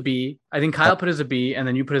put it as a B. I think Kyle put it as a B, and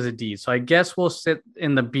then you put it as a D. So I guess we'll sit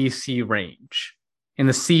in the BC range, in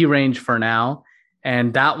the C range for now,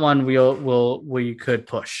 and that one we could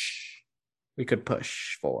push. We could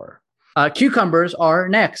push for. Cucumbers are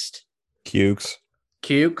next. Cukes.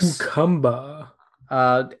 Cucumber.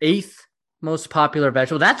 8th most popular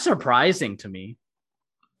vegetable. That's surprising to me.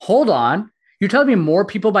 Hold on. You're telling me more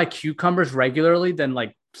people buy cucumbers regularly than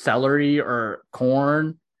like celery or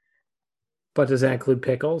corn? But does that include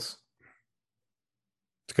pickles?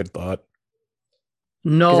 It's a good thought.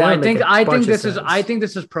 No, I think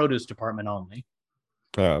this is produce department only.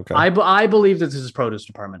 Oh, okay. I believe that this is produce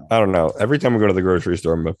department only. I don't know. Every time we go to the grocery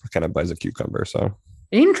store, Mo kind of buys a cucumber. So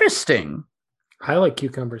Interesting. I like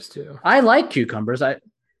cucumbers too. I like cucumbers. But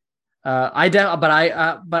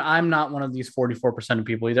I'm not one of these 44% of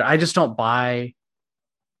people either. I just don't buy.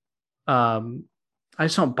 I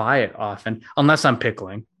just don't buy it often unless I'm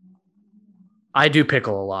pickling. I do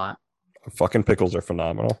pickle a lot. Fucking pickles are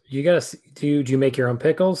phenomenal. You gotta do you make your own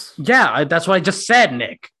pickles? Yeah, that's what I just said,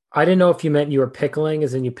 Nick. I didn't know if you meant you were pickling,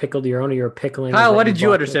 as in you pickled your own, or you were pickling. Kyle, what did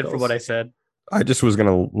you understand from what I said? I just was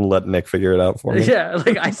gonna let Nick figure it out for me. Yeah,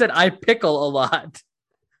 like I said, I pickle a lot.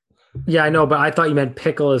 Yeah, I know, but I thought you meant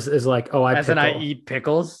pickle is like, oh, As in I eat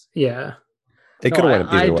pickles. Yeah. It could have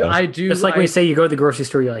went either way. I do. Just like when you say you go to the grocery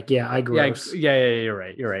store, you're like, yeah, I gross. Yeah, you're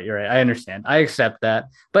right. I understand. I accept that.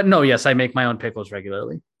 But no, yes, I make my own pickles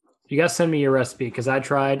regularly. You gotta send me your recipe because I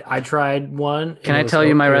tried one. Can I tell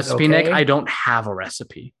you my recipe, Nick? I don't have a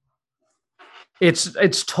recipe.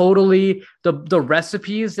 It's totally the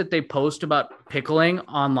recipes that they post about pickling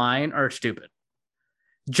online are stupid.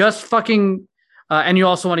 Just fucking and you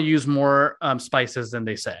also want to use more spices than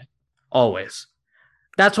they say. Always.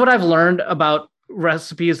 That's what I've learned about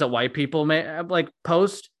recipes that white people may like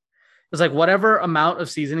post. It's like whatever amount of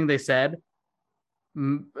seasoning they said,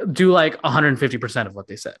 do like 150% of what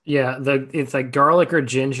they said. Yeah, it's like garlic or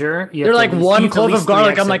ginger. They're like one clove of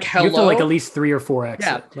garlic. I'm like, hello. You have to like at least 3 or 4 exit.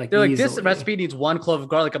 Yeah, like they're like, easily. this recipe needs 1 clove of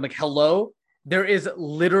garlic. I'm like, hello. There is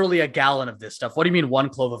literally a gallon of this stuff. What do you mean 1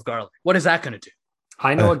 clove of garlic? What is that going to do?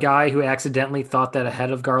 I know a guy who accidentally thought that a head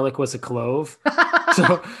of garlic was a clove.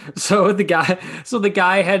 so the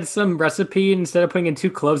guy had some recipe, and instead of putting in 2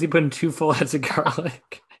 cloves, he put in 2 full heads of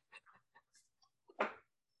garlic.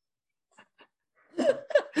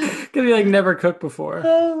 Because he like never cooked before.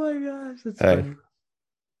 Oh my gosh, that's funny.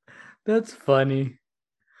 That's funny.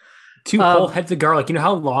 2 whole heads of garlic. You know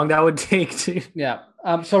how long that would take to? Yeah.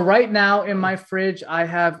 So right now in my fridge, I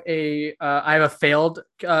have a failed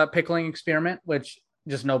pickling experiment, which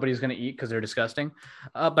just nobody's going to eat because they're disgusting.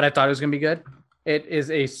 But I thought it was going to be good. It is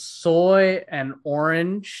a soy and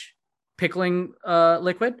orange pickling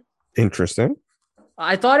liquid. Interesting.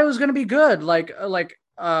 I thought it was going to be good. Like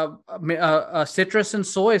citrus and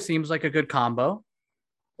soy seems like a good combo.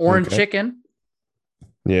 Orange chicken.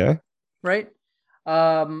 Yeah. Right.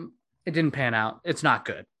 It didn't pan out. It's not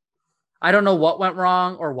good. I don't know what went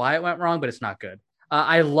wrong or why it went wrong, but it's not good.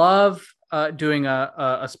 I love doing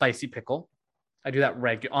a spicy pickle. I do that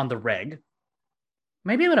on the reg.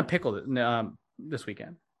 Maybe I'm going to pickle it this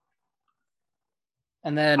weekend.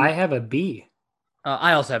 And then I have a B.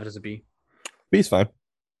 I also have it as a B. B's fine.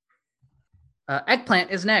 Eggplant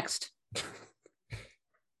is next.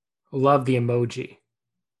 Love the emoji.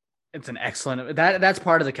 It's an excellent. That's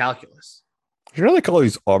part of the calculus. You know they call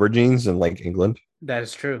these aubergines in like England? That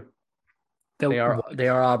is true. They are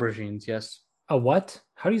aubergines. Yes. A what?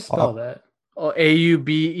 How do you spell that? Oh,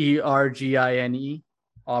 Aubergine.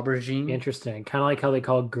 aubergine. Interesting. Kind of like how they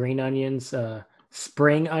call green onions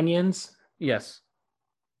spring onions. Yes.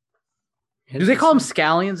 Do they call them Interesting.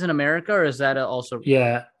 scallions in America, or is that also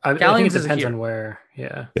Yeah, I think Scallions it is depends here. on where.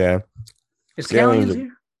 Yeah. Yeah. is Scallions scallions are-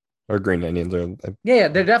 here? Or green onions are Yeah,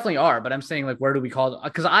 there definitely are. But I'm saying like, where do we call them?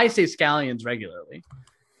 Because I say scallions regularly,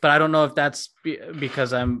 but I don't know if that's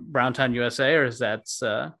because I'm Browntown USA, or is that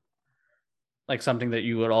like something that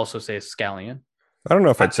you would also say scallion. I don't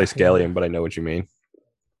know if I'd say Yeah. scallion, but I know what you mean.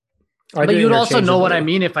 I But do you'd also know what I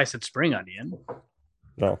interchangeably. mean if I said spring onion.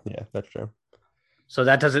 Oh, yeah, that's true. So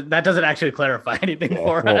that doesn't actually clarify anything Yeah.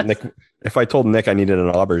 for Well, us. Nick, if I told Nick I needed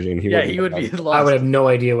an aubergine, Yeah, he would be have known. lost. I would have no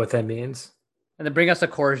idea what that means. And then bring us a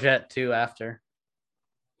courgette too after.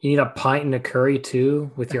 You need a pint and a curry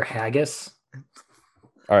too with your haggis.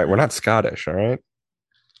 All right, we're not Scottish, all right?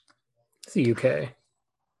 It's the UK.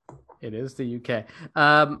 It is the UK.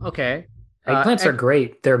 Okay. Eggplants are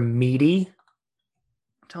great. They're meaty.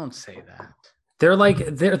 Don't say that. They're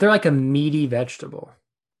like a meaty vegetable.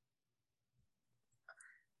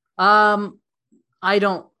 I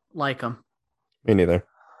don't like them. Me neither.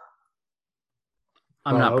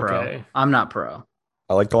 I'm Oh, not pro. okay. I'm not pro.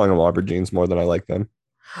 I like calling them aubergines more than I like them.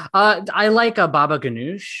 I like a baba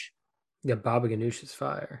ganoush, Yeah, baba ganoush is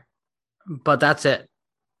fire. but that's it.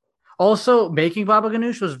 Also, making baba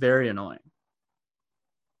ganoush was very annoying.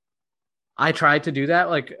 I tried to do that.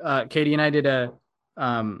 Like Katie and I did a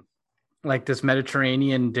like this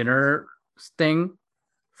Mediterranean dinner thing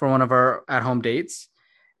for one of our at-home dates.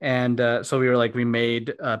 And so we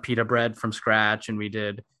made pita bread from scratch, and we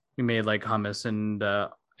made like hummus and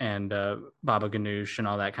baba ganoush and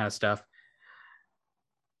all that kind of stuff.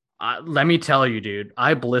 Let me tell you, dude,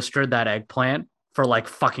 I blistered that eggplant for like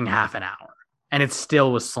fucking half an hour, and it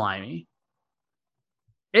still was slimy.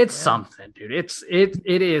 It's something, dude.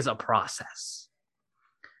 It is a process.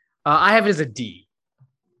 I have it as a D,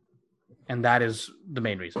 and that is the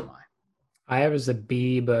main reason why. I have it as a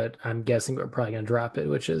B, but I'm guessing we're probably gonna drop it,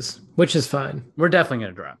 which is fine. We're definitely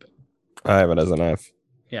gonna drop it. I have it as an F.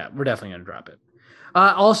 Yeah, we're definitely gonna drop it.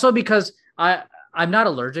 Also because I'm not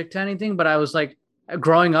allergic to anything, but I was like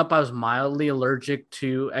growing up, I was mildly allergic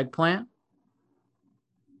to eggplant.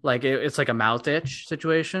 Like it's like a mouth itch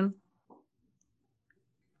situation.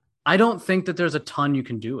 I don't think that there's a ton you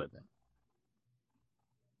can do with it.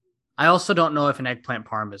 I also don't know if an eggplant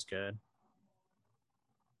parm is good.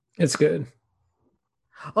 It's good.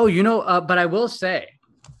 Oh, but I will say,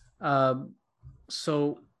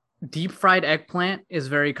 so deep fried eggplant is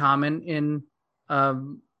very common in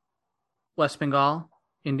West Bengal,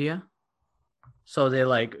 India. So they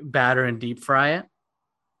like batter and deep fry it,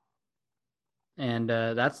 and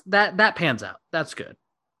that pans out. That's good.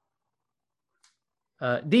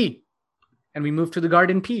 D, and we move to the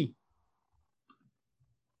garden pea.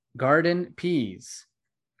 Garden peas.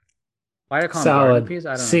 Why do I call them garden Solid peas? I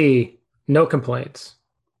don't know. C. No complaints.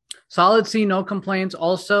 Solid C, no complaints.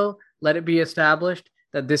 Also, let it be established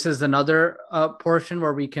that this is another portion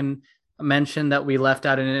where we can mention that we left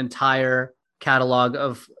out an entire catalog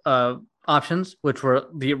of options, which were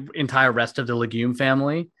the entire rest of the legume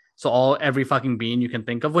family. So every fucking bean you can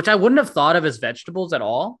think of, which I wouldn't have thought of as vegetables at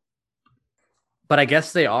all, but I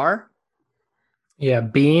guess they are. Yeah,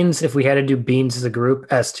 beans. If we had to do beans as a group,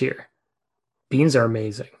 S tier. Beans are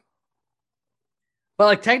amazing. But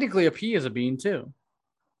like technically, a pea is a bean too.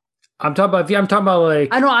 I'm talking about like.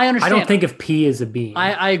 I know. I I understand. don't think of pea as a bean.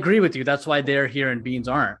 I agree with you. That's why they're here and beans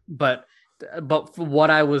aren't. But for what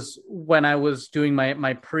when I was doing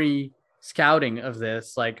my pre-scouting of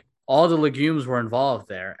this, like all the legumes were involved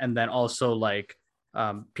there, and then also like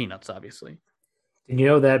peanuts, obviously. Did you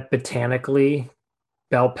know that botanically,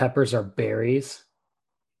 bell peppers are berries?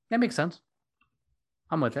 That makes sense.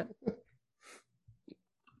 I'm with it.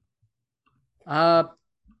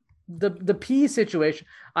 The pea situation,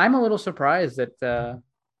 I'm a little surprised that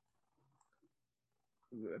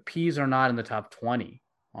peas are not in the top 20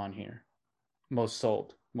 on here. Most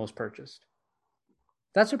sold, most purchased.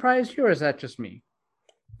 That surprised you, or is that just me?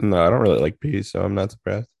 No, I don't really like peas, so I'm not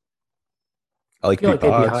surprised. I like I feel pea like they'd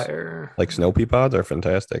be pods. higher. Like snow pea pods are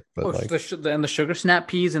fantastic, but like And the sugar snap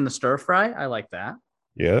peas in the stir fry, I like that.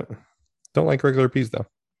 yeah, don't like regular peas though.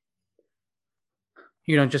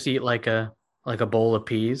 You don't just eat like a bowl of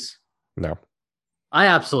peas. No, I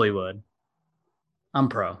absolutely would. I'm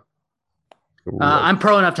pro. Ooh, I'm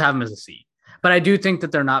pro enough to have them as a C, but I do think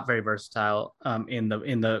that they're not very versatile. In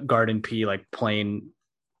the garden pea, like plain,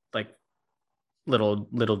 like little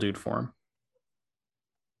dude form.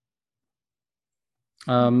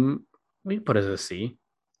 We can put it as a C.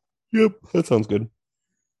 yep, that sounds good.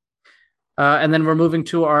 And then we're moving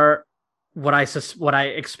to our what I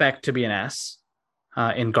expect to be an S.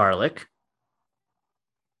 in garlic,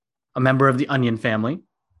 a member of the onion family,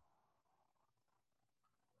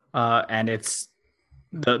 and it's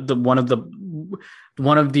the one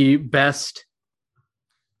of the best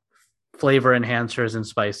flavor enhancers and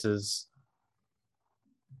spices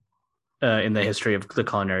in the history of the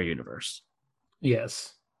culinary universe.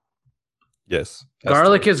 Yes. Yes.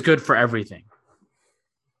 Garlic is good for everything.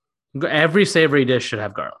 Every savory dish should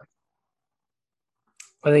have garlic.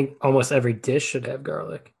 I think almost every dish should have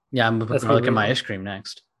garlic. Yeah, I'm putting That's garlic in my really- ice cream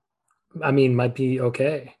next. I mean, might be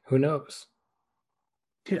okay. Who knows?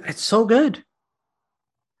 Dude, it's so good.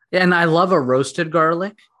 Yeah, and I love a roasted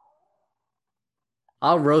garlic.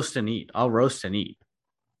 I'll roast and eat.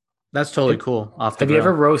 That's totally cool. Off the Have you grill.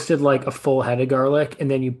 ever roasted like a full head of garlic and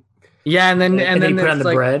then you Yeah, and then you put on it's the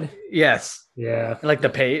like, bread? Yes, Yeah. like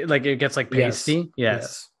the like it gets like Yes. pasty.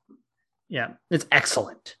 Yes. Yeah, it's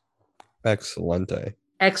excellent. Excelente.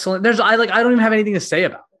 Excellent. I don't even have anything to say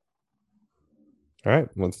about it. All right,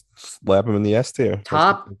 let's slap them in the S tier.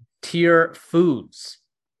 Top tier foods.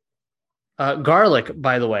 Garlic,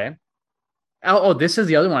 by the way. Oh, this is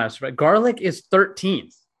the other one I was surprised. Garlic is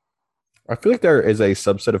 13th. I feel like there is a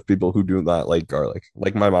subset of people who do not like garlic.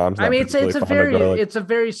 Like my mom's. Not I mean, it's particularly fond of garlic. a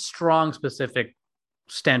very strong specific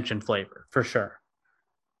stench and flavor for sure.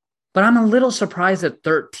 But I'm a little surprised at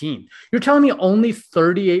 13. You're telling me only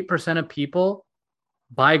 38% of people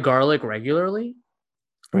buy garlic regularly?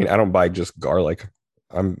 I mean, I don't buy just garlic.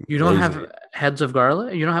 You don't lazy. have heads of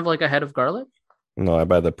garlic? You don't have like a head of garlic? No, I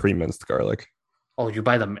buy the pre-minced garlic. Oh, you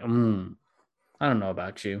buy them. I don't know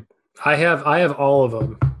about you. I have all of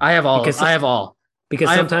them I have all. Because- I have all. because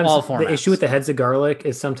I have sometimes all the formats. issue with the heads of garlic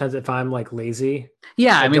is sometimes if I'm like lazy.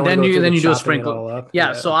 Yeah, I mean, don't then go you through the do a chopping it sprinkle. all up.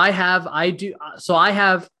 Yeah, so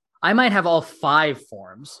I might have all 5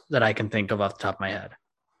 forms that I can think of off the top of my head.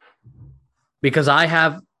 Because I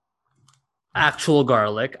have actual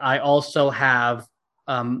garlic. I also have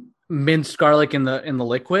minced garlic in the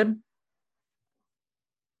liquid.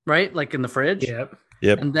 Right? Like in the fridge. Yep.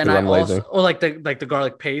 Yep. And then 'cause I I'm lazy. also like the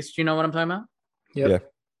garlic paste, you know what I'm talking about? Yep. Yeah.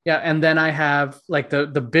 Yeah, and then I have like the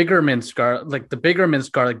bigger minced garlic, like the bigger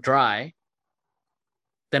minced garlic dry.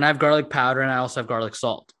 Then I have garlic powder and I also have garlic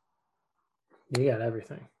salt. You got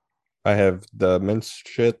everything. I have the minced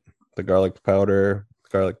shit, the garlic powder,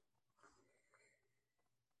 garlic.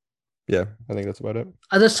 Yeah, I think that's about it.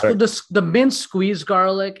 The minced squeezed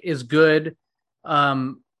garlic is good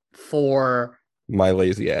for, My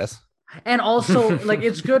lazy ass. and also like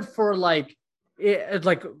it's good for like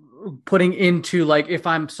putting into like if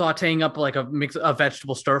I'm sauteing up like a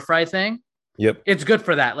vegetable stir fry thing. Yep. It's good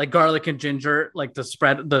for that. Like garlic and ginger, like the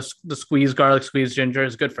squeezed garlic, squeezed ginger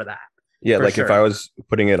is good for that. Yeah, For like if sure. I was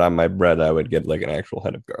putting it on my bread, I would get like an actual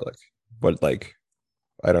head of garlic. But like,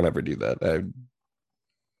 I don't ever do that.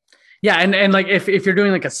 Yeah, and like if you're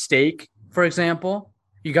doing like a steak, for example,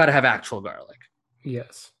 you got to have actual garlic.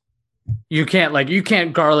 Yes. You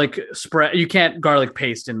can't garlic spread. You can't garlic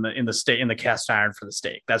paste in the steak in the cast iron for the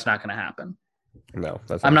steak. That's not going to happen. No,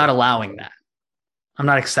 that's I'm not allowing that. I'm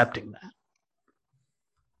not accepting that.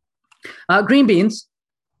 Green beans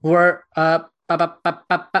were 15th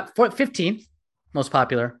most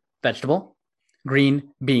popular vegetable. Green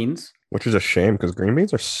beans. Which is a shame because green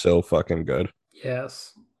beans are so fucking good.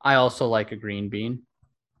 Yes. I also like a green bean.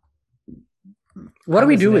 What do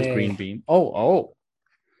we do with green bean? Oh.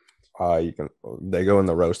 They go in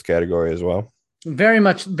the roast category as well.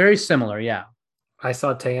 Very similar. Yeah. I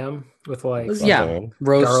saute them with like Yeah. Sauteing.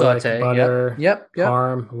 Roast garlic, saute. butter, Yep.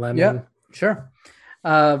 parm, lemon. Yep. Sure.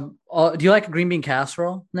 Do you like a green bean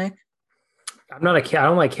casserole, Nick? I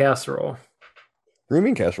don't like casserole Green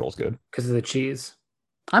bean casserole is good. because of the cheese.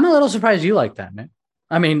 I'm a little surprised you like that, Nick.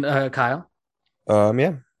 I mean, Kyle,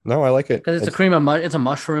 Yeah. No, I like it. because it's a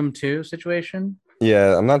mushroom too situation.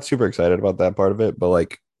 Yeah, I'm not super excited about that part of it, but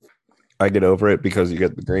like I get over it because you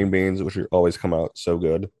get the green beans, which always come out so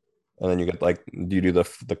good. And then you get like, do you do the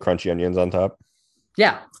crunchy onions on top?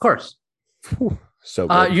 Yeah, of course. Whew, so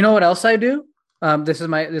good. You know what else I do? This is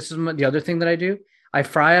the other thing that I do. I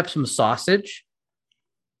fry up some sausage,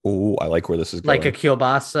 Oh, I like where this is going. like a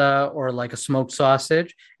kielbasa or like a smoked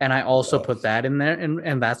sausage, and I also Yes. put that in there,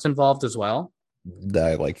 and that's involved as well.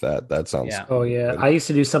 I like that. That sounds Yeah. Oh yeah. Good. I used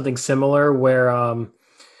to do something similar where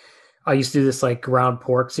I used to do this like ground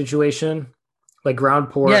pork situation. Like ground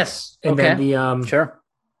pork. Yes. And Okay. then the Sure.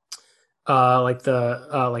 like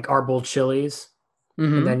arbol chilies.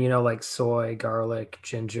 Mhm. And then like soy, garlic,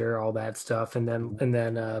 ginger, all that stuff. And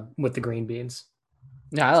then with the green beans.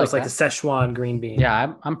 Yeah, I So like it's like that. the Szechuan green bean.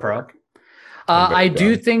 Yeah, I'm pro. I'm very I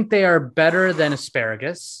do down. think they are better than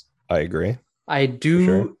asparagus. I agree. I do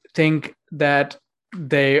Sure. think that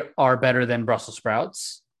they are better than Brussels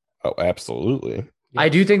sprouts. Oh, absolutely. I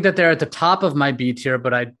do think that they're at the top of my B tier,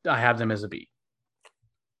 but I have them as a B.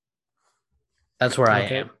 That's where I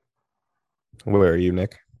am. Where are you,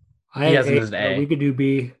 Nick? I He have has it A, as an so A. we could do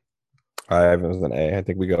B. I have it as an A. I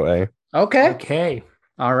think we go A. Okay. Okay.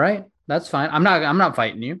 All right. That's fine. I'm not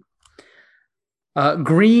fighting you.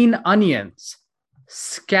 Green onions,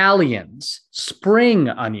 scallions, spring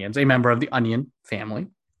onions, a member of the onion family.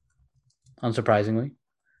 Unsurprisingly.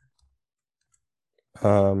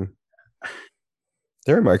 They're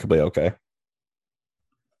remarkably okay.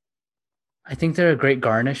 I think they're a great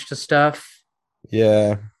garnish to stuff.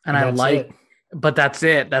 Yeah. And I That's like, it. but that's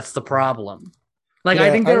it. That's the problem. Like, Yeah,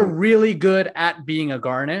 I think they're really good at being a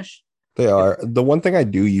garnish. They are. The one thing I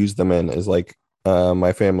do use them in is like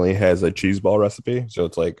my family has a cheese ball recipe. So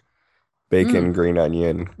it's like bacon, green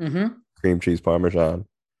onion, cream cheese, Parmesan.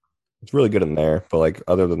 It's really good in there. But like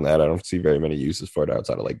other than that, I don't see very many uses for it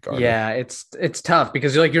outside of like garnish. Yeah, it's tough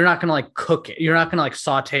because you're not gonna like cook it. You're not gonna like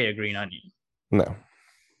saute a green onion. No.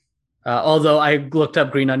 Although I looked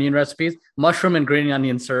up green onion recipes, mushroom and green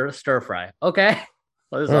onion stir fry. Okay,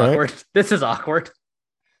 well, this is awkward. Right. This is awkward.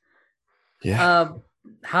 Yeah.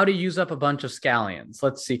 How to use up a bunch of scallions?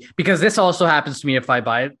 Let's see, because this also happens to me if I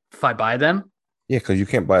buy them. Yeah, because you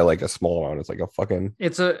can't buy like a small amount. It's like a fucking.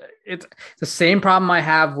 It's the same problem I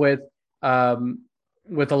have with a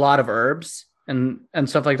lot of herbs and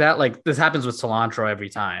stuff like that. Like this happens with cilantro every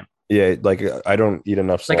time. Yeah, like I don't eat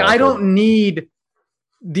enough cilantro. Like I don't need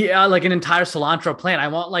the like an entire cilantro plant. I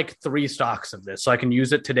want like 3 stalks of this so I can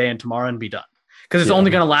use it today and tomorrow and be done. Because it's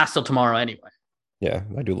only going to last till tomorrow anyway. Yeah,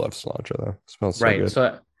 I do love cilantro though. It smells so right. good.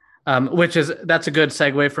 So, that's a good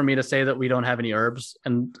segue for me to say that we don't have any herbs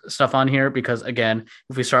and stuff on here because again,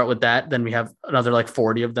 if we start with that, then we have another like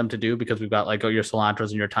 40 of them to do because we've got like your cilantros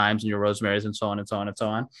and your thymes and your rosemaries and so on and so on and so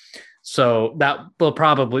on. So that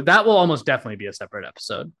will almost definitely be a separate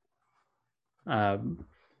episode.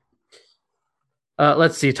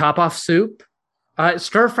 Let's see, top off soup,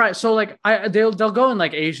 stir fry. So like they'll go in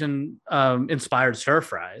like Asian inspired stir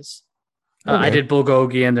fries. Okay. I did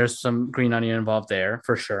bulgogi and there's some green onion involved there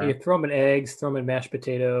for sure. You throw them in eggs, throw them in mashed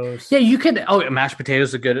potatoes. Yeah, you could. Oh, mashed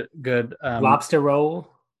potatoes are good. Lobster roll.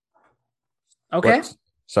 Okay. What?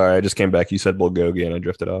 Sorry, I just came back. You said bulgogi and I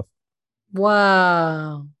drifted off.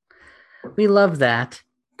 Wow, we love that.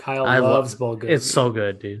 Kyle loves bulgogi. It's so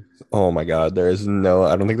good, dude. Oh my god, I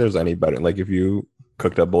don't think there's any better. Like if you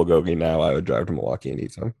cooked up bulgogi now, I would drive to Milwaukee and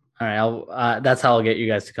eat some. All right, that's how I'll get you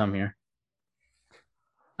guys to come here.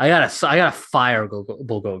 I got a fire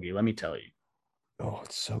bulgogi. Let me tell you. Oh,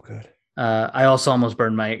 it's so good. I also almost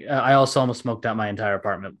smoked out my entire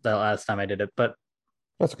apartment the last time I did it, but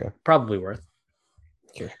that's okay. Probably worth.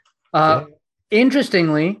 Sure.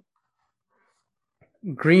 Interestingly,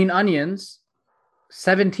 green onions,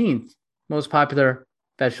 17th most popular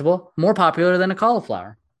vegetable, more popular than a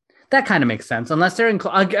cauliflower. That kind of makes sense, unless they're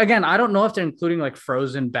again. I don't know if they're including like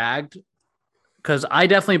frozen bagged, because I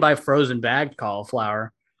definitely buy frozen bagged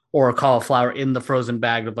cauliflower. Or a cauliflower in the frozen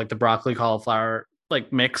bag of like the broccoli cauliflower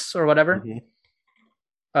like mix or whatever,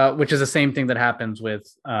 which is the same thing that happens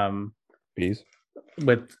with peas.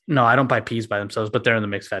 No, I don't buy peas by themselves, but they're in the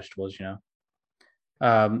mixed vegetables.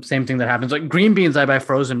 Same thing that happens like green beans. I buy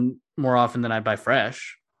frozen more often than I buy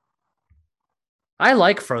fresh. I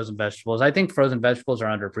like frozen vegetables. I think frozen vegetables are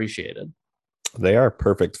underappreciated. They are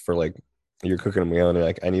perfect for like you're cooking a meal and you're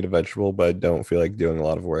like, I need a vegetable, but I don't feel like doing a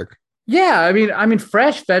lot of work. Yeah, I mean,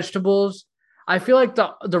 fresh vegetables. I feel like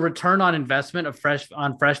the return on investment of fresh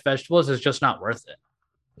vegetables is just not worth it.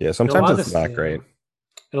 Yeah, sometimes it's not great.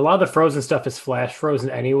 And a lot of the frozen stuff is flash frozen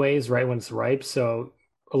anyways, right when it's ripe. So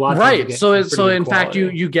a lot of right. So in fact,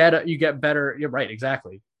 you get better. You're right.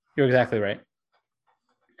 Exactly. You're exactly right.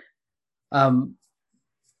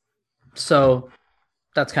 So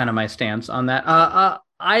that's kind of my stance on that.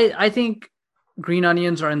 I think green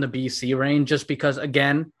onions are in the BC range just because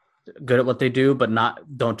again. Good at what they do, but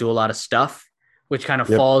don't do a lot of stuff, which kind of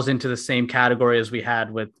falls into the same category as we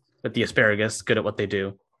had with the asparagus. Good at what they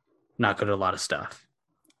do, not good at a lot of stuff.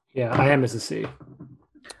 Yeah, I am as a C.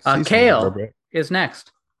 Kale is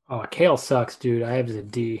next. Oh, kale sucks, dude. I have as a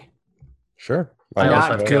D. Sure,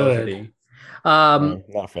 not good. Not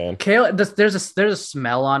a fan. Kale. There's a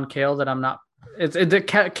smell on kale that I'm not.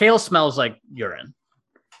 Kale smells like urine.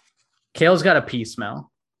 Kale's got a pee smell.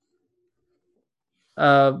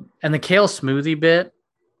 And the kale smoothie bit,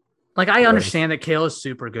 like I understand that kale is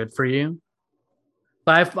super good for you,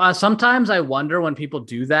 but sometimes I wonder when people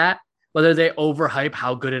do that whether they overhype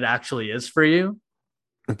how good it actually is for you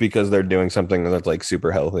because they're doing something that's like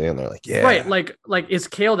super healthy and they're like, yeah, right. Like is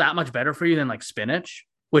kale that much better for you than like spinach?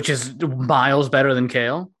 which is miles better than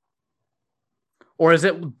kale? Or is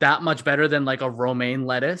it that much better than like a romaine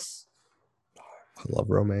lettuce? I love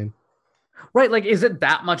romaine. Right, like is it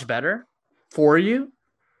that much better for you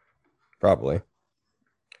Probably.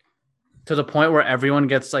 to the point where everyone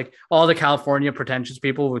gets like all the California pretentious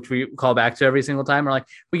people, which we call back to every single time, are like,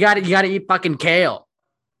 you got to eat fucking kale.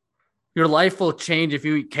 Your life will change if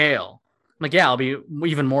you eat kale. I'm like, yeah, I'll be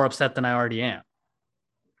even more upset than I already am.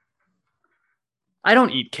 I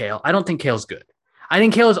don't eat kale. I don't think kale's good. I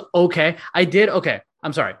think kale is okay. Okay.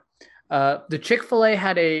 I'm sorry. The Chick-fil-A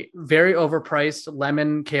had a very overpriced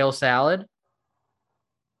lemon kale salad,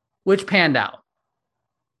 which panned out.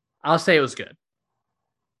 I'll say it was good,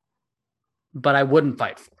 but I wouldn't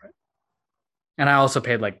fight for it. And I also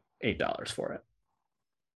paid like $8 for it.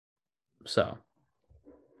 So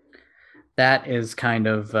that is kind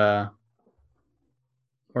of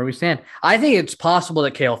where we stand. I think it's possible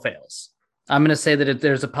that kale fails. I'm going to say that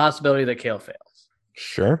there's a possibility that kale fails.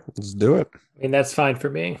 Sure, let's do it. I mean, that's fine for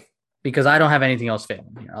me. Because I don't have anything else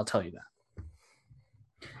failing here. I'll tell you that.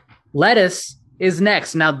 Lettuce is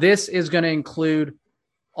next. Now, this is going to include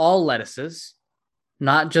all lettuces,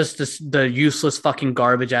 not just the useless fucking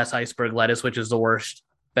garbage ass iceberg lettuce, which is the worst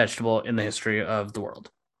vegetable in the history of the world.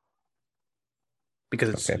 Because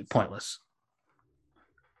it's pointless.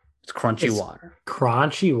 It's crunchy water.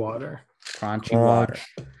 Crunchy water. Crunchy water.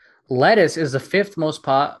 Lettuce is the fifth most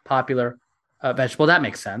popular vegetable. That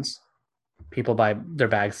makes sense. People buy their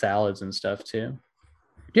bagged salads and stuff too. Do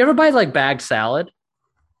you ever buy like bagged salad?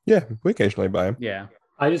 Yeah, we occasionally buy them. Yeah.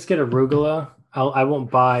 I just get arugula. I won't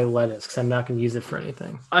buy lettuce because I'm not going to use it for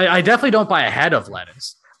anything. I definitely don't buy a head of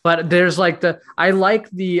lettuce, but there's like I like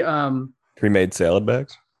the pre-made salad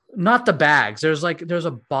bags. Not the bags. There's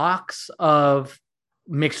a box of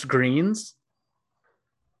mixed greens,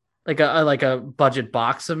 like a budget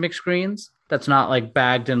box of mixed greens that's not like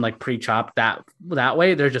bagged and like pre-chopped that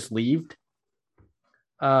way. They're just leaved.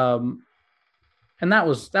 And that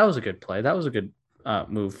was a good play. That was a good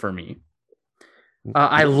move for me.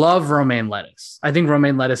 I love romaine lettuce. I think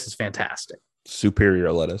romaine lettuce is fantastic.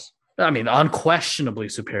 Superior lettuce. I mean, unquestionably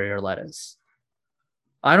superior lettuce.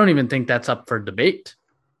 I don't even think that's up for debate.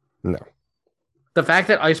 No. The fact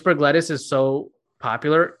that iceberg lettuce is so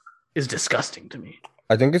popular is disgusting to me.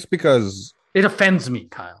 I think it's because it offends me,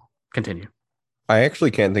 Kyle. Continue. I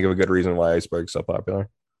actually can't think of a good reason why iceberg's so popular.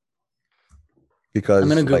 Because I'm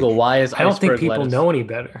going to Google why is iceberg lettuce. I don't think people know any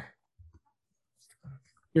better.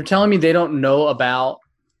 You're telling me they don't know about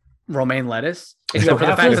romaine lettuce? Except for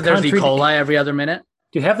the fact that there's E. coli every other minute?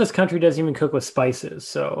 Dude, half this country doesn't even cook with spices,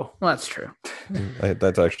 so... Well, that's true.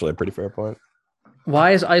 That's actually a pretty fair point.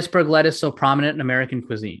 Why is iceberg lettuce so prominent in American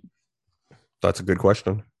cuisine? That's a good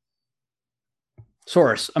question.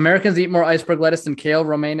 Source: Americans eat more iceberg lettuce than kale,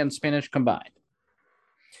 romaine, and spinach combined.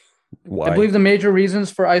 Why? I believe the major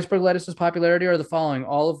reasons for iceberg lettuce's popularity are the following,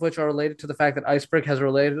 all of which are related to the fact that iceberg has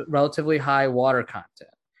relatively high water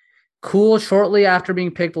content. Cool shortly after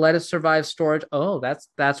being picked, lettuce survives storage. Oh,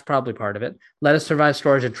 that's probably part of it. Lettuce survives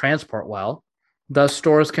storage and transport well. Thus,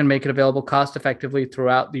 stores can make it available cost effectively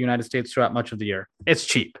throughout the United States throughout much of the year. It's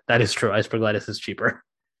cheap. That is true. Iceberg lettuce is cheaper.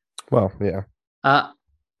 Well, yeah.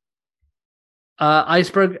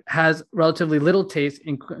 Iceberg has relatively little taste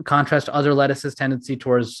in contrast to other lettuces' tendency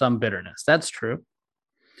towards some bitterness. That's true.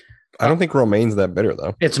 I don't think romaine's that bitter,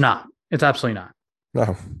 though. It's not. It's absolutely not.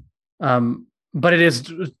 No. But it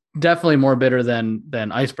is definitely more bitter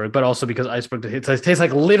than iceberg, but also because iceberg tastes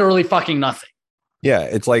like literally fucking nothing. Yeah,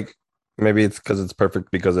 it's like maybe it's because it's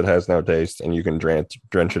perfect because it has no taste and you can drench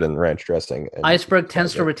it in ranch dressing. Iceberg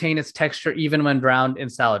tends to retain its texture even when browned in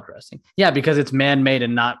salad dressing. Yeah, because it's man-made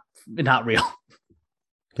and not real.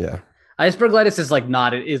 Yeah. Iceberg lettuce is like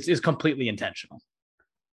is completely intentional.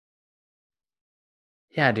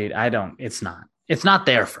 Yeah, dude, it's not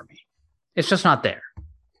there for me. It's just not there.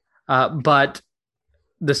 But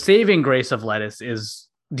the saving grace of lettuce is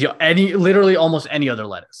literally almost any other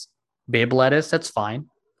lettuce. Babe lettuce, that's fine.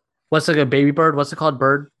 What's like a baby bird? What's it called?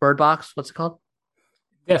 Bird box? What's it called?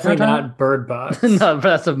 Definitely not bird box. No,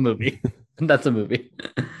 that's a movie. That's a movie.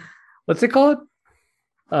 What's it called?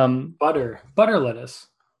 Butter lettuce.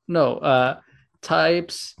 No,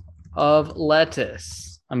 types of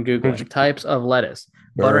lettuce. I'm Googling types of lettuce.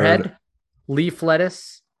 Butterhead, leaf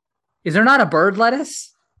lettuce. Is there not a bird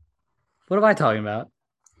lettuce? What am I talking about?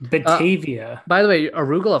 Batavia. By the way,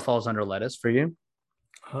 arugula falls under lettuce for you.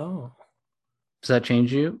 Oh. Does that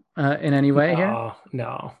change you in any way here?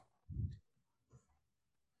 No.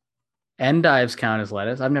 Endives count as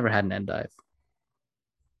lettuce. I've never had an endive.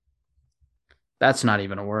 That's not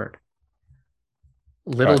even a word.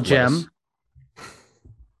 Little gem.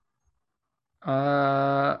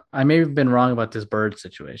 I may have been wrong about this bird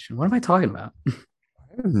situation. What am I talking about? I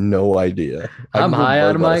have no idea. I I'm Googled high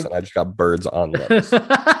out bird of lettuce my. and I just got birds on lettuce.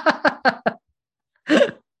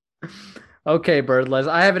 Okay, bird lettuce.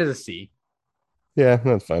 I have it as a C. Yeah,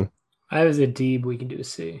 that's fine. I have as a D, but we can do a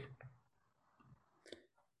C.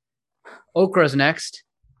 Okra's next.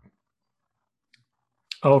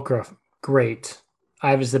 Okra, great.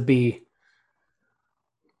 I have as a B.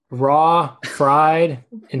 Raw, fried,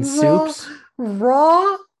 in Raw? soups.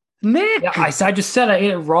 Raw? Nick. Yeah, I just said I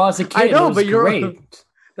ate it raw as a kid. I know, It was but you're great.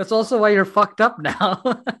 That's also why you're fucked up now.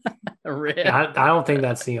 Rip. Yeah, I don't think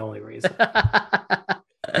that's the only reason.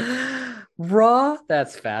 Raw?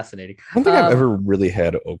 That's fascinating. I don't think I've ever really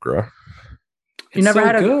had okra. You It's never so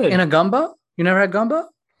had good. in a gumbo? You never had gumbo?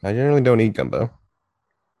 I generally don't eat gumbo.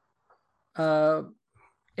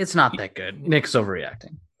 It's not that good. Nick's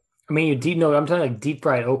overreacting. I mean, I'm talking like deep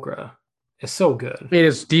fried okra. It's so good. It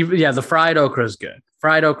is deep. Yeah, the fried okra is good.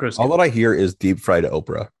 Fried okra is All good. that I hear is deep fried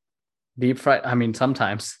okra. Deep fried. I mean,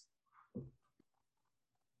 sometimes.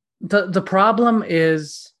 The problem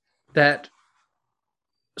is that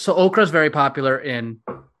okra is very popular in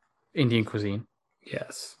Indian cuisine.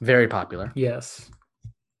 Yes. Very popular. Yes.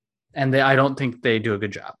 And I don't think they do a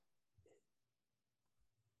good job.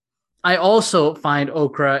 I also find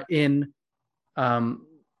okra in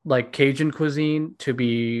like Cajun cuisine to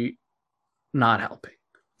be not helping.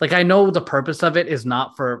 Like I know the purpose of it is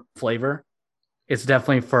not for flavor. It's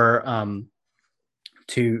definitely for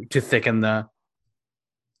to thicken the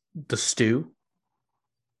stew.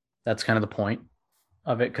 That's kind of the point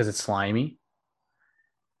of it because it's slimy.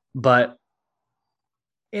 But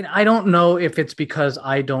I don't know if it's because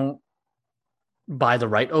I don't buy the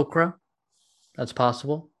right okra. That's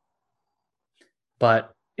possible.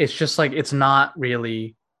 But it's just like it's not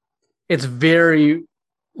really. It's very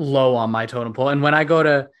low on my totem pole. And when I go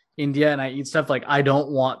to India and I eat stuff, like I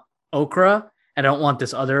don't want okra and I don't want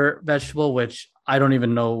this other vegetable, which I don't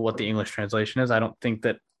even know what the English translation is. I don't think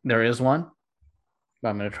that there is one, but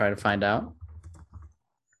I'm going to try to find out.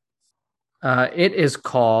 It is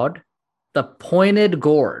called the pointed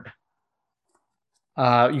gourd.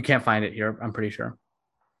 You can't find it here, I'm pretty sure.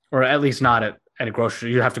 Or at least not at a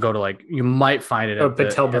grocery. You have to go to like, you might find it at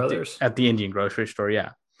Patel Brothers. At the Indian grocery store.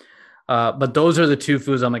 Yeah. But those are the two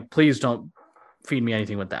foods I'm like, please don't feed me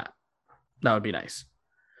anything with that. That would be nice.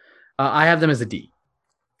 I have them as a D.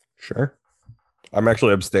 Sure. I'm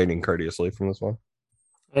actually abstaining courteously from this one.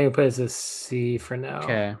 I think I put it as a C for now.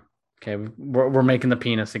 Okay. We're making the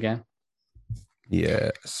penis again.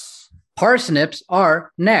 Yes. Parsnips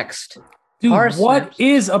are next. Dude, Parsnips. what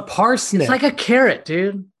is a parsnip? It's like a carrot,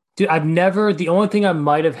 dude. Dude, the only thing I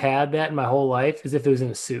might have had that in my whole life is if it was in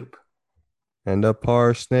a soup. And a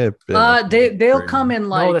parsnip. They'll come in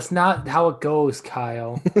like No, that's not how it goes,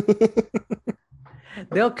 Kyle.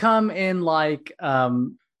 they'll come in like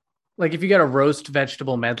if you get a roast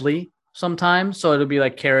vegetable medley sometimes. So it'll be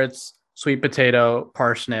like carrots, sweet potato,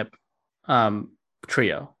 parsnip,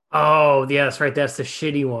 trio. Oh, yes, right. That's the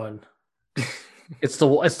shitty one. It's the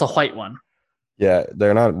white one. Yeah,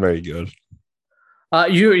 they're not very good.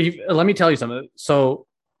 You let me tell you something. So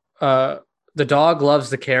the dog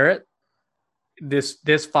loves the carrot. This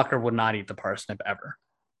fucker would not eat the parsnip ever.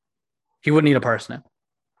 He wouldn't eat a parsnip.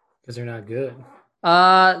 Because they're not good.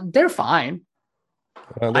 They're fine.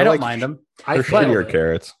 I don't mind them. They're shittier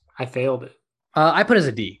carrots. I failed it. I put it as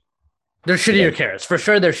a D. They're shittier carrots. For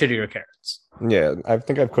sure, they're shittier carrots. Yeah, I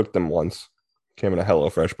think I've cooked them once. Came in a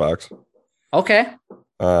HelloFresh box. Okay.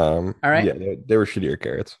 All right. Yeah, they were shittier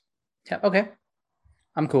carrots. Yeah, okay.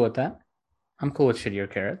 I'm cool with that. I'm cool with shittier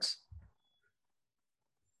carrots.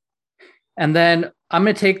 And then I'm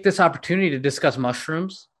going to take this opportunity to discuss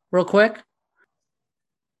mushrooms real quick.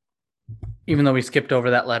 Even though we skipped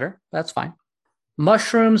over that letter, that's fine.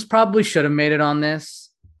 Mushrooms probably should have made it on this.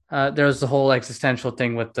 There's the whole existential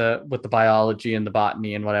thing with the biology and the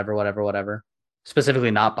botany and whatever.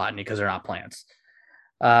 Specifically not botany because they're not plants.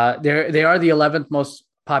 They are the 11th most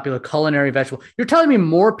popular culinary vegetable. You're telling me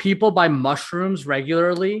more people buy mushrooms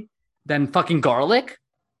regularly than fucking garlic?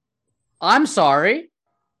 I'm sorry.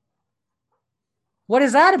 What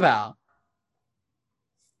is that about?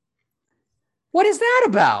 What is that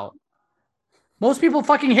about? Most people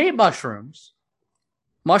fucking hate mushrooms.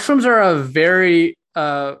 Mushrooms are a very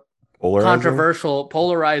controversial,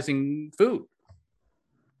 polarizing food.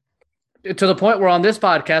 To the point where on this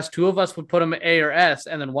podcast, two of us would put them A or S,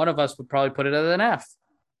 and then one of us would probably put it as an F.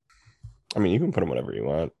 I mean, you can put them whatever you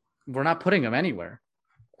want. We're not putting them anywhere.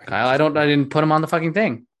 Kyle, I didn't put them on the fucking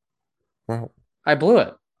thing. Well, I blew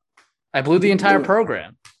it. I blew the entire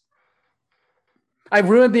program. I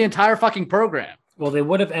ruined the entire fucking program. Well, they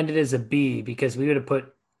would have ended as a B because we would have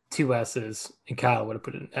put 2 S's and Kyle would have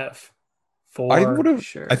put an F. I For would have.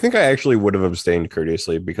 sure. I think I actually would have abstained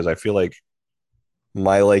courteously because I feel like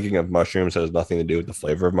my liking of mushrooms has nothing to do with the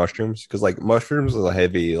flavor of mushrooms. Because like mushrooms is a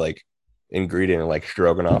heavy like ingredient in like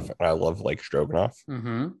stroganoff, and I love like stroganoff,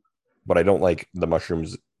 Mm-hmm. but I don't like the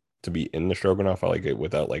mushrooms to be in the stroganoff. I like it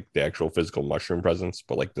without like the actual physical mushroom presence,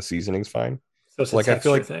 but like the seasoning's fine. So it's Like, a I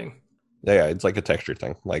feel texture like- thing. Yeah, it's like a texture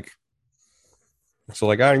thing. Like, so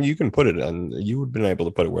like you can put it and you would have been able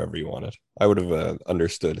to put it wherever you wanted. I would have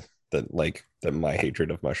understood that like that my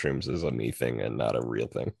hatred of mushrooms is a me thing and not a real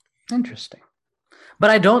thing. Interesting.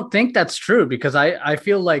 But I don't think that's true because I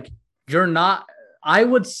feel like you're not. I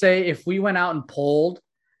would say if we went out and polled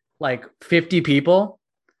like 50 people,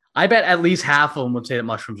 I bet at least half of them would say that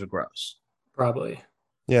mushrooms are gross. Probably.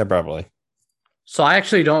 Yeah, probably. So I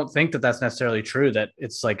actually don't think that that's necessarily true, that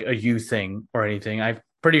it's like a you thing or anything. I'm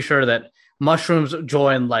pretty sure that mushrooms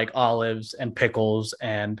join like olives and pickles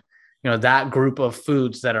and, you know, that group of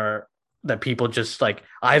foods that people just like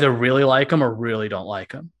either really like them or really don't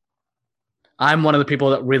like them. I'm one of the people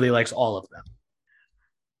that really likes all of them.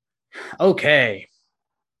 Okay.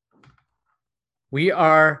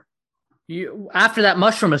 After that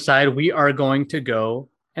mushroom aside, we are going to go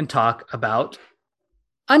and talk about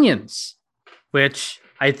onions, which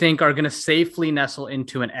I think are going to safely nestle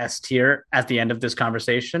into an S tier at the end of this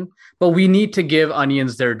conversation. But we need to give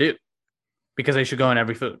onions their due because they should go in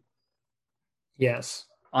every food. Yes.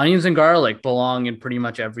 Onions and garlic belong in pretty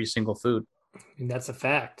much every single food. And that's a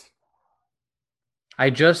fact. I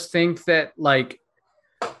just think that like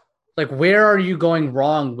where are you going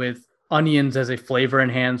wrong with onions as a flavor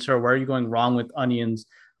enhancer? Where are you going wrong with onions,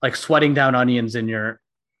 like sweating down onions in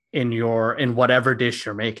whatever dish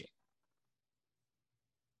you're making?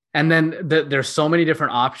 And then there's so many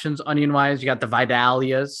different options onion wise. You got the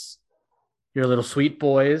Vidalias, your little sweet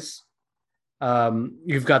boys.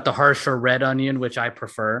 You've got the harsher red onion, which I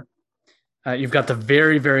prefer. You've got the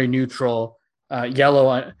very, very neutral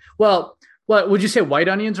yellow. Well, what would you say? White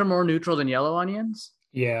onions are more neutral than yellow onions?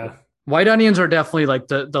 Yeah. White onions are definitely like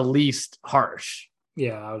the least harsh.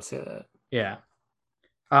 Yeah, I would say that. Yeah.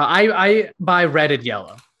 I buy red and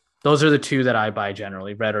yellow. Those are the two that I buy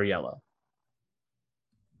generally, red or yellow.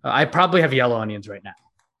 I probably have yellow onions right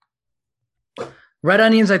now. Red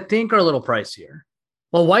onions, I think, are a little pricier.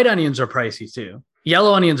 Well, white onions are pricey too.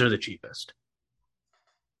 Yellow onions are the cheapest.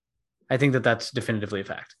 I think that that's definitively a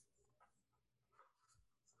fact.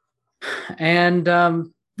 And,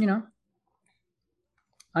 you know,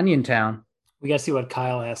 Onion Town. We got to see what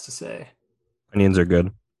Kyle has to say. Onions are good.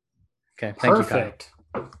 Okay, thank you, Perfect.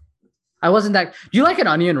 Kyle. I wasn't that. Do you like an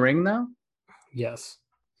onion ring though? Yes.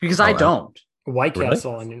 Because I Oh, don't. White Really?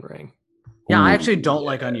 Castle onion ring. Yeah, I Ooh, actually don't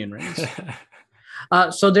like onion rings.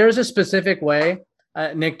 So there's a specific way.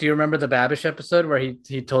 Nick, do you remember the Babish episode where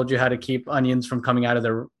he told you how to keep onions from coming out of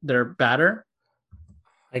their batter?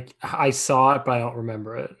 Like I saw it, but I don't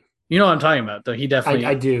remember it. You know what I'm talking about, though. He definitely.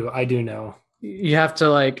 I do know. You have to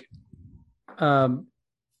like. You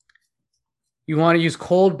want to use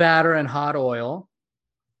cold batter and hot oil.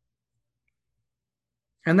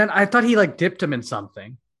 And then I thought he like dipped them in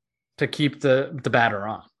something to keep the batter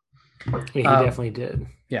on. Yeah, he definitely did.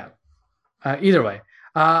 Yeah. Either way,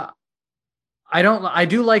 I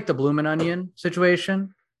do like the bloomin' onion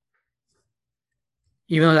situation,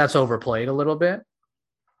 even though that's overplayed a little bit.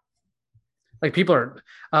 Like people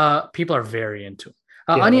are very into it.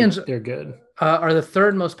 Yeah, Onions they're good. are the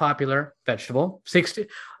third most popular vegetable. 60%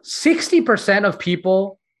 of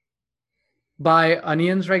people buy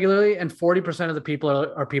onions regularly, and 40% of the people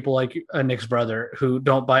are people like Nick's brother who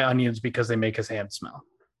don't buy onions because they make his hands smell.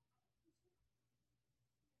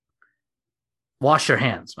 Wash your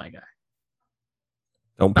hands, my guy.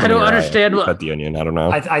 Don't I don't understand what- cut the onion. I don't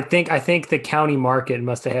know. I think the county market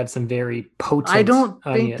must have had some very potent. I don't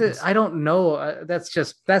think onions. that. I don't know.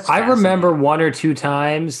 That's I remember one or two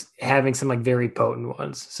times having some like very potent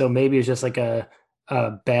ones. So maybe it's just like a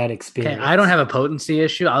bad experience. Okay, I don't have a potency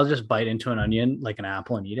issue. I'll just bite into an onion like an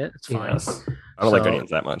apple and eat it. It's fine. Yes. I don't like So-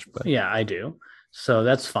 onions that much, but Yeah, I do. So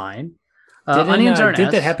that's fine. Didn't, Onions are an did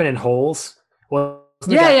S. that happen in holes? Well,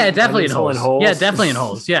 Yeah, definitely in onions holes. Yeah, definitely in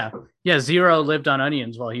holes. Yeah. Zero lived on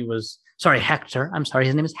onions while he was Hector. I'm sorry,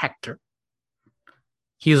 his name is Hector.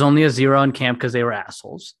 He was only a zero in camp because they were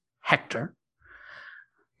assholes. Hector.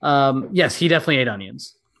 Yes, he definitely ate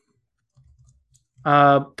onions.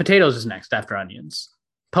 Potatoes is next after onions.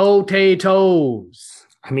 Potatoes.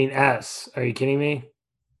 I mean, S. Are you kidding me?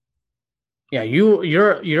 Yeah,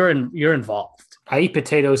 you're involved. I eat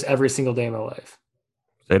potatoes every single day of my life.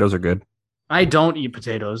 potatoes are good. I don't eat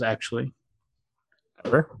potatoes actually.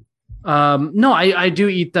 Ever? No, I do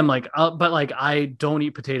eat them but like I don't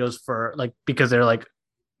eat potatoes for like because they're like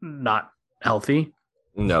not healthy,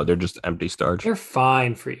 No, they're just empty starch. They're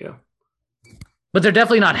fine for you. but they're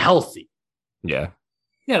definitely not healthy. Yeah.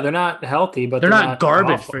 Yeah, they're not healthy, but They're not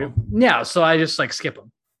garbage awful. for you. Yeah, so I just like skip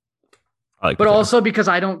them. I like But potatoes. also because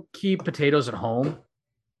I don't keep potatoes at home,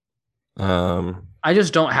 I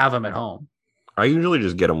just don't have them at home. I usually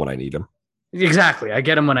just get them when I need them. Exactly, I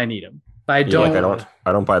get them when I need them. But I Yeah, don't. like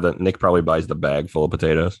I don't buy the. Nick probably buys the bag full of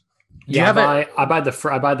potatoes. Do you Yeah, have I buy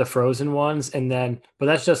the frozen ones, and then but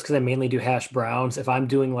that's just because I mainly do hash browns. If I'm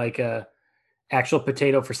doing like a actual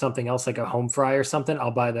potato for something else, like a home fry or something,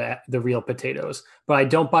 I'll buy the real potatoes. But I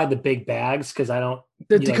don't buy the big bags because I don't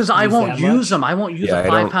because I use won't that use much. them. I won't use Yeah, a I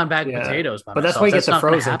don't- 5-pound bag Yeah. of potatoes. By But that's myself. why you get the not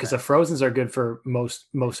gonna frozen because the happen. frozens are good for most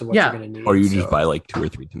of what Yeah. you're going to need. Or you just so. buy like 2 or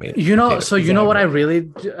 3 tomatoes. You know, potatoes. so you know what I Exactly.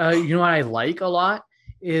 really, you know what I like a lot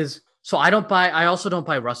is so I also don't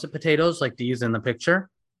buy russet potatoes like these in the picture.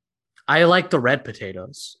 I like the red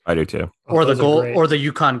potatoes I do too. Oh, or the those are gold great. or the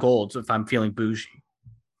Yukon Golds if I'm feeling bougie.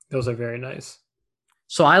 Those are very nice.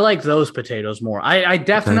 So I like those potatoes more. I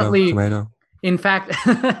definitely, Tomato. in fact,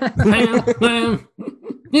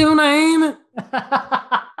 You name it.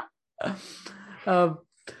 um,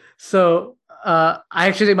 I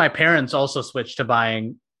actually think my parents also switched to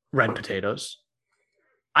buying red potatoes.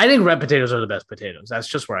 I think red potatoes are the best potatoes. That's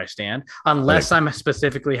just where I stand. Unless I'm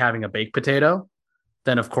specifically having a baked potato,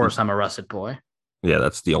 then of course I'm a russet boy. Yeah,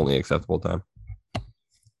 that's the only acceptable time.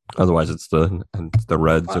 Otherwise, it's the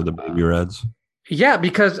reds or the baby reds. Yeah,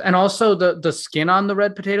 because and also the skin on the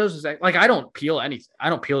red potatoes is like I don't peel anything. I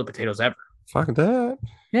don't peel the potatoes ever. Fuck that.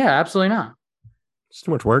 Yeah, absolutely not. It's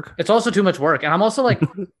too much work. It's also too much work, and I'm also like,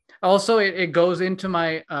 also it goes into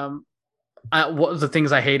my what the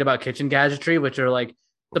things I hate about kitchen gadgetry, which are like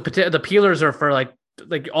the peelers are for like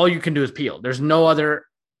all you can do is peel. There's no other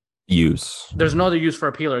Use. use for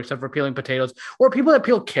a peeler except for peeling potatoes or people that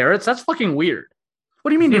peel carrots. That's fucking weird. What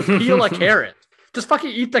do you mean you peel a carrot? Just fucking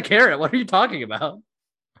eat the carrot. What are you talking about?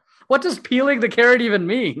 What does peeling the carrot even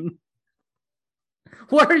mean?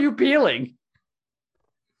 What are you peeling?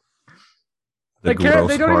 The carrot, gross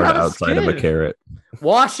they don't even part have a outside of a skin. carrot.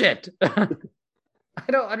 Wash it. I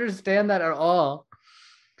don't understand that at all.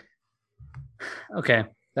 Okay,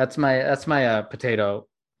 that's my potato.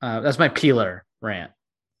 That's my peeler rant.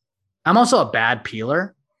 I'm also a bad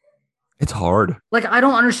peeler. It's hard. Like I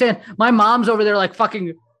don't understand. My mom's over there like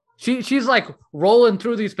fucking. She's like rolling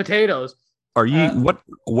through these potatoes. Are you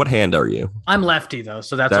what hand are you? I'm lefty though,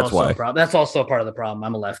 so that's also why. a problem. That's also a part of the problem.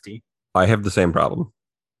 I'm a lefty. I have the same problem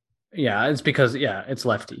Yeah, it's because it's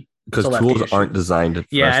lefty. because It's a lefty tools issue. aren't designed to.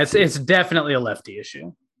 Yeah, press it's definitely a lefty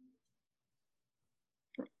issue.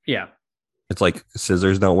 Yeah, It's like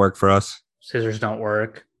scissors don't work for us. scissors don't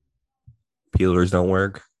work. Peelers don't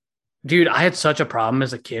work. Dude, I had such a problem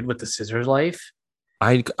as a kid with the scissors life.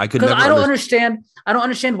 I could Because never I don't understand. understand. I don't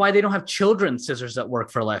understand why they don't have children's scissors that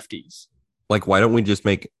work for lefties. Like, why don't we just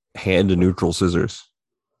make hand neutral scissors?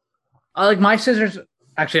 Like my scissors.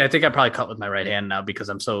 Actually, I think I probably cut with my right hand now because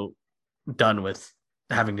I'm so done with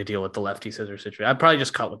having to deal with the lefty scissors situation. I'd probably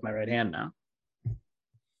just cut with my right hand now.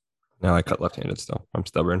 No, I cut left-handed still. I'm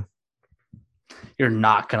stubborn. You're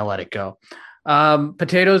not gonna let it go.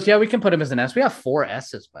 Potatoes. Yeah, we can put them as an S. We have 4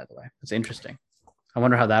 S's, by the way. That's interesting. I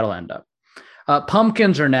wonder how that'll end up.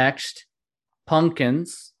 Pumpkins are next.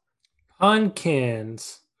 Pumpkins.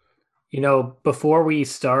 You know, before we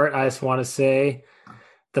start, I just want to say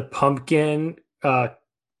the pumpkin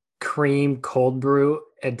cream cold brew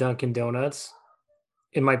at Dunkin' Donuts.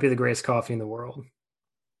 It might be the greatest coffee in the world.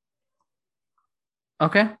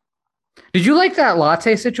 Okay. Did you like that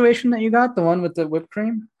latte situation that you got? The one with the whipped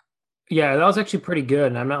cream? Yeah, that was actually pretty good.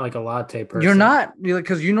 And I'm not like a latte person. You're not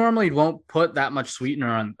because you normally won't put that much sweetener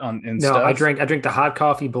on in No, stuff. I drink the hot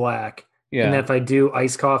coffee black. Yeah. And then if I do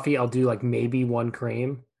iced coffee, I'll do like maybe 1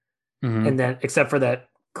 cream. Mhm. And then except for that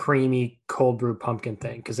creamy cold brew pumpkin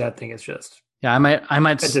thing, because that thing is just Yeah, I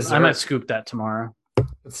might dessert. scoop that tomorrow.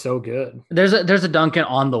 it's so good. There's a Dunkin'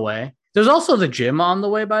 on the way. There's also the gym on the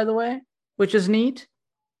way, by the way, which is neat.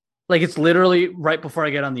 Like it's literally right before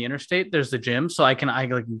I get on the interstate. There's the gym, so I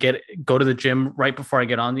go to the gym right before I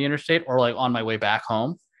get on the interstate, or like on my way back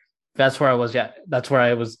home. That's where I was. Yeah, that's where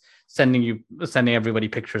I was sending everybody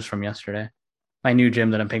pictures from yesterday. My new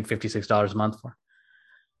gym that I'm paying $56 a month for.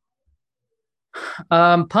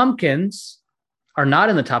 Pumpkins are not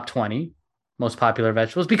in the top 20 most popular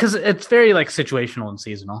vegetables because it's very like situational and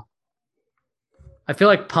seasonal. I feel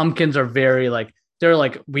like pumpkins are very like they're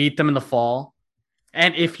like we eat them in the fall,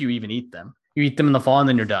 and if you even eat them, you eat them in the fall and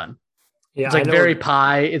then you're done. Yeah, It's like I know very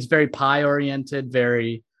pie. It's very pie oriented.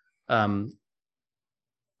 Very,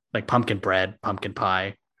 like pumpkin bread, pumpkin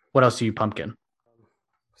pie. What else do you pumpkin?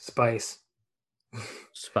 Spice.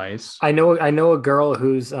 Spice. I know a girl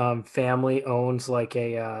whose family owns like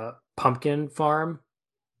a pumpkin farm.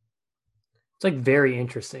 It's like very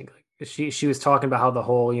interesting. Like she was talking about how the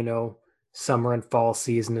whole, summer and fall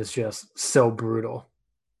season is just so brutal.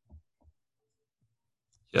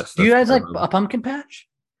 Yes. Do you guys like terrible. a pumpkin patch?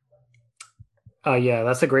 Yeah,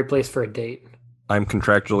 that's a great place for a date. I'm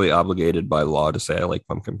contractually obligated by law to say I like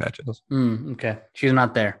pumpkin patches. Okay. She's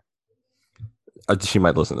not there. She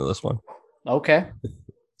might listen to this one. Okay.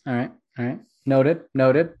 All right. Noted.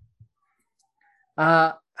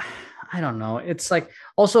 I don't know. It's like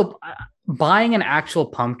also buying an actual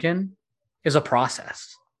pumpkin is a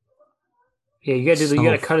process. Yeah, you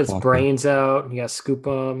gotta cut its fucking- brains out. You gotta scoop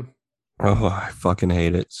them. Oh, I fucking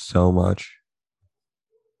hate it so much.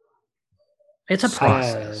 It's a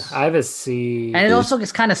process. I have a C. And it also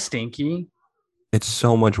gets kind of stinky. It's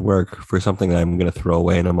so much work for something that I'm gonna throw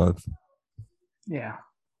away in a month. Yeah.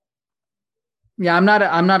 Yeah, I'm not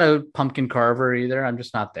a pumpkin carver either. I'm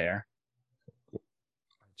just not there.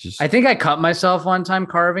 I think I cut myself one time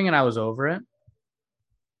carving and I was over it.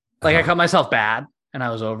 Like I cut myself bad and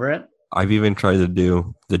I was over it. I've even tried to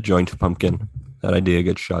do the joint pumpkin. That idea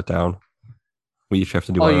gets shot down. We each have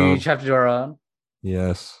to do our you own. each have to do our own?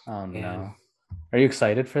 Yes. Oh no. Yeah. Are you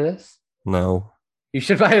excited for this? No. You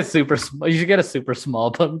should buy you should get a super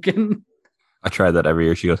small pumpkin. I try that every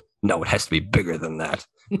year. She goes, "No, it has to be bigger than that."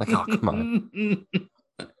 I'm like, oh, come on.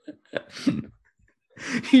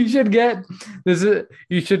 You should get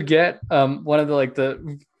one of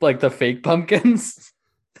the fake pumpkins.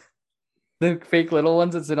 The fake little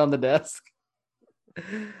ones that sit on the desk.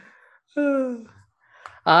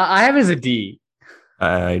 I have as a D.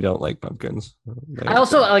 I don't like pumpkins. I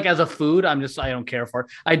also like as a food. I don't care for it.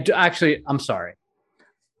 I do, actually. I'm sorry.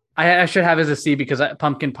 I should have as a C because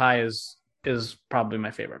pumpkin pie is probably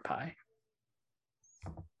my favorite pie.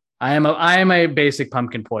 I am a basic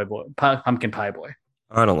pumpkin pie boy. Pumpkin pie boy.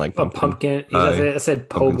 I don't like pumpkin. pie. I said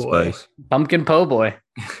po' boy. Spice. Pumpkin po' boy.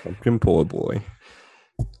 Pumpkin po' boy.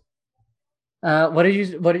 What are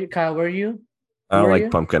you, Kyle? Where are you? I don't Who are like you?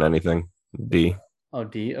 pumpkin anything. D. Oh,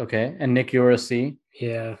 D. Okay. And Nick, you're a C.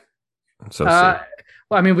 Yeah. So Well,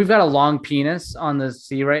 I mean, we've got a long penis on the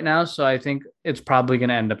C right now, so I think it's probably going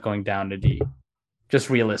to end up going down to D, just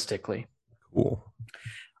realistically. cool.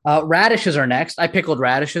 Radishes are next. I pickled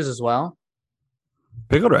radishes as well.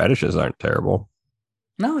 Pickled radishes aren't terrible.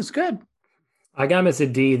 No, it's good. I got him as a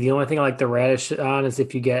D. The only thing I like the radish on is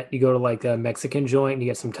if you go to like a Mexican joint and you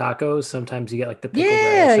get some tacos. Sometimes you get like the pickled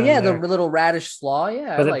radish on the there. little radish slaw.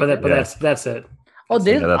 Yeah, But, I like but, it. but that's it. Oh,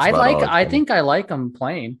 Yeah, that's I about like. all I it's think I like them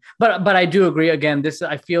plain, but I do agree. Again,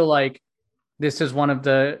 I feel like this is one of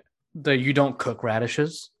the you don't cook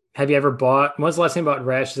radishes. Have you ever bought? When was the last time you bought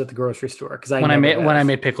radishes at the grocery store? Because When I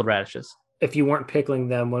made pickled radishes, if you weren't pickling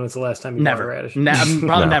them, when was the last time you bought never, radishes? probably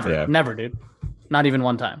No, never, yeah. never, dude, not even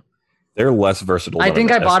one time. They're less versatile. I than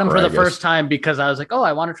think an I bought them for the asparagus. first time because I was like, oh,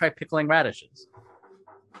 I want to try pickling radishes,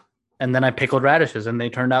 and then I pickled radishes and they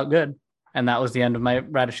turned out good, and that was the end of my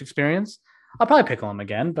radish experience. I'll probably pickle them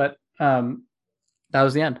again, but that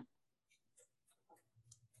was the end.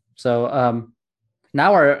 So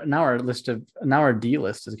now our D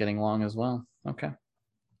list is getting long as well. Okay.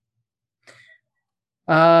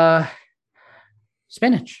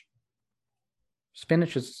 Spinach.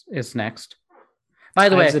 Spinach is next. By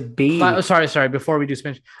the way, As a B. sorry. Before we do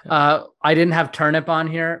spinach, I didn't have turnip on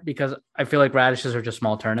here because I feel like radishes are just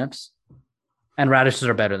small turnips, and radishes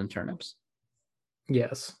are better than turnips.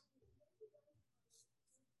 Yes.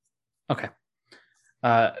 Okay.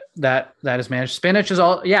 That is managed. Spinach is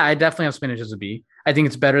all. Yeah, I definitely have spinach as a B. I think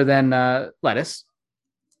it's better than lettuce,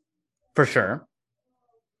 for sure.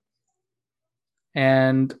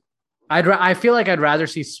 And I feel like I'd rather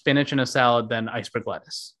see spinach in a salad than iceberg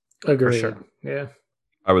lettuce. Agreed. sure. Yeah.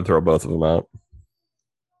 I would throw both of them out.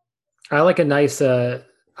 I like a nice.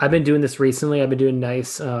 I've been doing this recently. I've been doing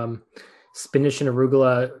nice spinach and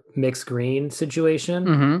arugula mixed green situation.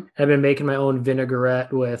 Mm-hmm. I've been making my own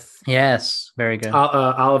vinaigrette with Yes, very good.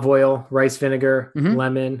 olive oil, rice vinegar, Mhm.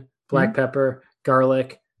 lemon, black pepper,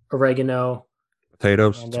 garlic, oregano,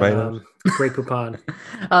 Potatoes, and tomatoes. Grey Poupon.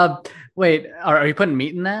 Wait, are you putting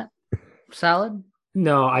meat in that salad?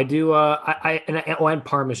 No, I do. And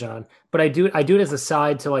Parmesan, but I do it as a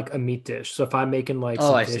side to like a meat dish. So if I'm making like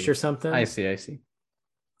some I fish see. or something, I see.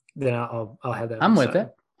 then I'll have that. I'm on the with side.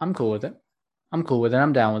 it. I'm cool with it.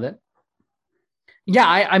 I'm down with it. Yeah,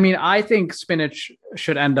 I mean, I think spinach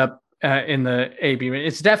should end up in the AB.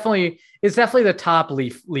 It's definitely the top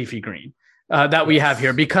leafy green that we have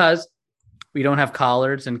here because we don't have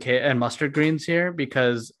collards and mustard greens here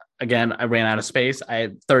because again, I ran out of space. I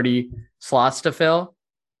had 30 slots to fill.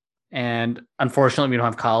 And unfortunately, we don't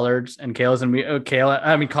have collards and kales,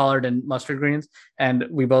 and collard and mustard greens. And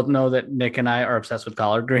we both know that Nick and I are obsessed with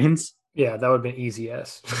collard greens. Yeah, that would have been easy.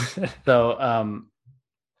 Yes. So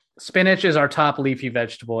spinach is our top leafy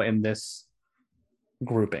vegetable in this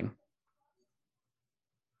grouping.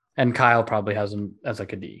 And Kyle probably has him as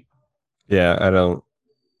like a D. Yeah, I don't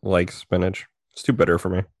like spinach. It's too bitter for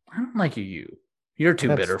me. I don't like you. You're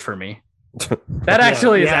too bitter for me. That Yeah,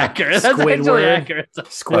 actually is yeah. accurate. That's Squidward. actually accurate.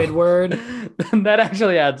 Squidward. That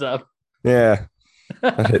actually adds up. Yeah,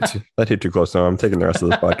 that hit too close. Now I'm taking the rest of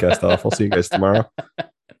this podcast off. I'll see you guys tomorrow.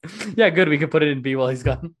 Yeah, good. We can put it in B while he's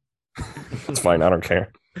gone. It's fine. I don't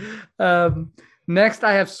care. Next,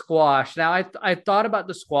 I have squash. Now, I thought about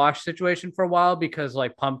the squash situation for a while because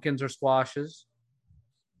like pumpkins are squashes.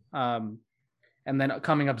 And then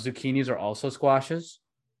coming up, zucchinis are also squashes.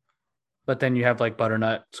 But then you have like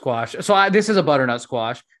butternut squash. So this is a butternut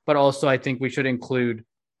squash, but also I think we should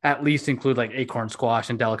at least include like acorn squash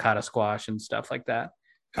and delicata squash and stuff like that.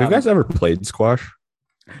 Have you guys ever played squash?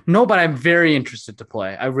 No, but I'm very interested to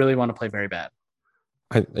play. I really want to play very bad.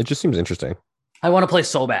 It just seems interesting. I want to play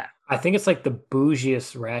so bad. I think it's like the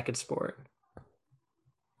bougiest racket sport.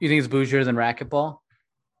 You think it's bougier than racquetball?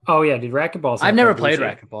 Oh yeah, dude, racquetball's. I've never played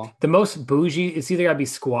racquetball. The most bougie, it's either gotta be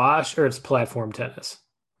squash or it's platform tennis.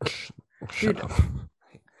 Shut up.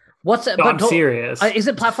 What's that? No, I'm serious. Is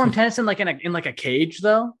it platform tennis in like a cage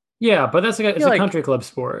though? Yeah, but it's a like- country club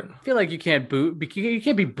sport. I feel like you can't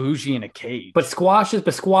be bougie in a cage. But squash is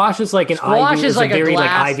like an Squash Ivy, is like a very like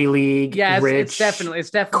glass- Ivy League, yeah, rich,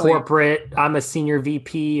 it's definitely corporate. I'm a senior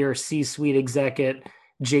VP or C-suite exec at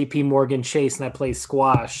JP Morgan Chase, and I play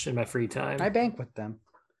squash in my free time. I bank with them.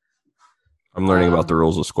 I'm learning about the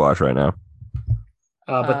rules of squash right now.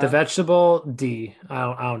 But the vegetable D,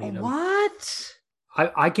 I don't eat them. What?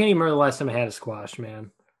 I can't even remember the last time I had a squash,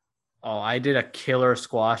 man. Oh, I did a killer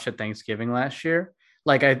squash at Thanksgiving last year.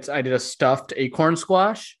 Like I did a stuffed acorn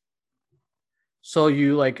squash. So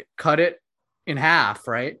you like cut it in half,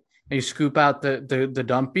 right? And you scoop out the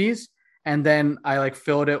dumpies, and then I like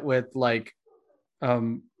filled it with like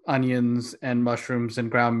onions and mushrooms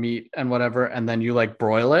and ground meat and whatever, and then you like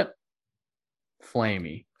broil it.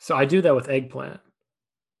 Flamey. So I do that with eggplant.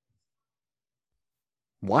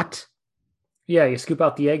 What? Yeah, you scoop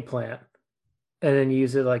out the eggplant and then you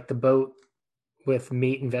use it like the boat with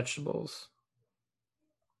meat and vegetables.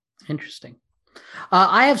 Interesting.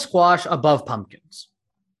 I have squash above pumpkins.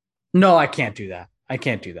 No, I can't do that.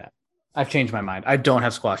 I've changed my mind. I don't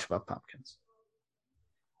have squash above pumpkins.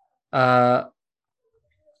 Because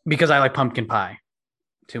I like pumpkin pie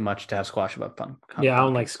too much to have squash above pumpkin. Yeah, I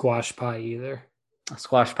don't like squash pie either.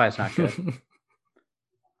 Squash pie is not good.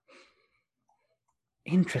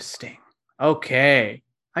 Interesting. Okay.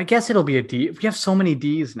 I guess it'll be a D. We have so many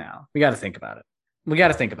Ds now. We got to think about it. We got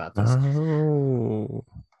to think about this. Oh.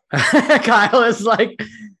 Kyle's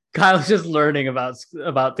just learning about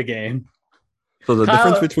the game. So the Kyle-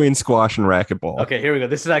 difference between squash and racquetball Okay, here we go.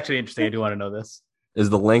 This is actually interesting. I do want to know this. is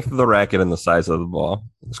the length of the racket and the size of the ball.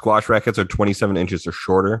 Squash rackets are 27 inches or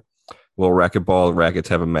shorter, while racquetball rackets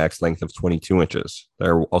have a max length of 22 inches.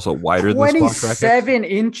 They're also wider than squash rackets. 27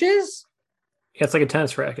 inches? Yeah, it's like a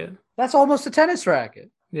tennis racket. That's almost a tennis racket.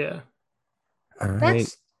 Yeah. All right.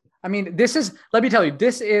 Let me tell you,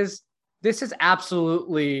 this is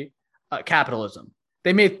absolutely capitalism.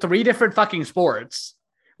 They made 3 different fucking sports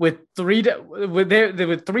with three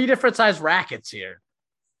different size rackets here.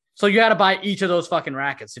 So you got to buy each of those fucking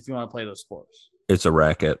rackets if you want to play those sports. It's a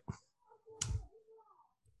racket.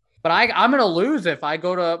 But I'm gonna lose if I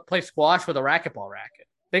go to play squash with a racquetball racket.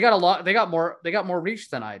 They got more reach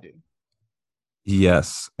than I do.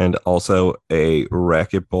 Yes, and also a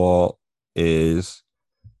racquetball is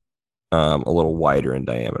a little wider in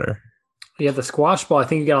diameter. Yeah, the squash ball, I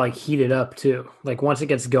think you gotta like heat it up too. Like once it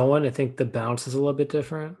gets going, I think the bounce is a little bit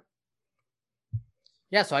different.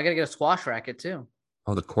 Yeah, so I gotta get a squash racket too.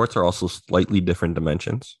 Oh, the courts are also slightly different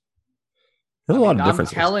dimensions. There's a lot of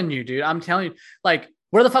differences. I'm telling you, dude. Like,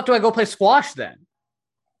 where the fuck do I go play squash then?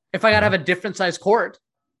 If I gotta have a different size court.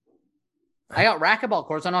 I got racquetball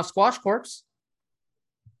courts. I don't have squash courts.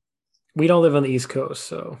 We don't live on the East Coast,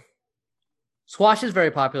 so Squash is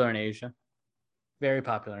very popular in Asia. Very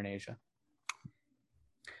popular in Asia.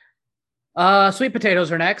 Sweet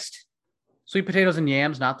potatoes are next. Sweet potatoes and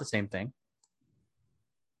yams, not the same thing.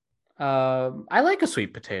 I like a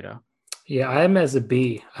sweet potato. yeah, I am as a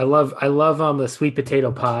B. I love the sweet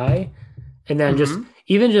potato pie. And then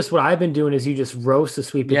just what I've been doing is you just roast the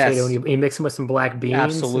sweet potato Yes. and you mix them with some black beans.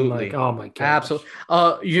 Absolutely. And like, oh my god. Absolutely.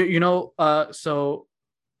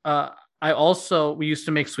 we used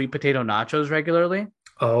to make sweet potato nachos regularly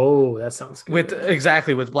Oh, that sounds good.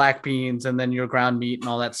 with black beans and then your ground meat and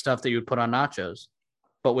all that stuff that you would put on nachos,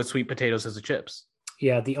 but with sweet potatoes as the chips.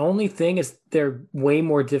 Yeah, the only thing is they're way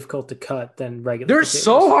more difficult to cut than regular They're potatoes.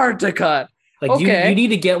 so hard to cut. Like Okay. you need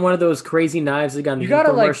to get one of those crazy knives like on the You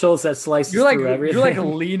gotta, like- commercials that slices You're like through everything. you're like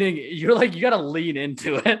leaning. You're like you gotta lean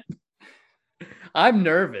into it. I'm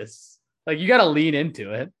nervous. Like you gotta lean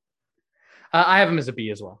into it. I have him as a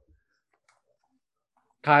B as well.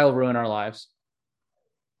 Kyle ruin our lives.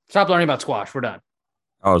 Stop learning about squash. We're done.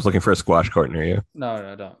 I was looking for a squash court near you.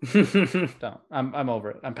 No, don't. I'm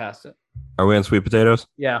over it. I'm past it. Are we on sweet potatoes?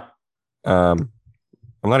 Yeah. I'm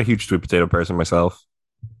not a huge sweet potato person myself.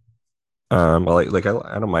 I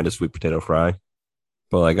don't mind a sweet potato fry,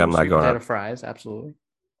 but like I'm not Sweet going potato up. fries. Absolutely.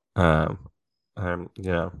 I'm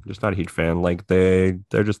just not a huge fan. Like they're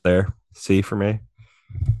just there. C for me.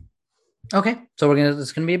 Okay, so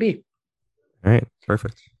it's gonna be a B. All right,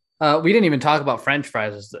 perfect. We didn't even talk about French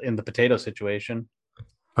fries in the potato situation.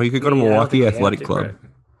 Oh, you could go to Yeah, I don't Milwaukee think we have Athletic to, Club. right?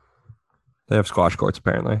 They have squash courts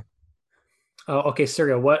apparently. Oh, okay,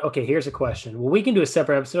 Sergio. Okay, here's a question. Well, we can do a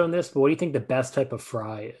separate episode on this, but what do you think the best type of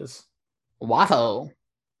fry is? Waffle.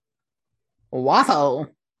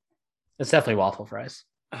 It's definitely waffle fries.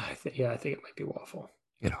 I think it might be waffle.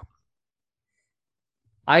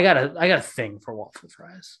 I got a thing for waffle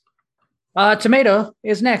fries. Tomato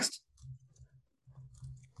is next.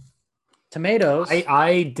 Tomatoes.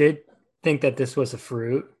 I did think that this was a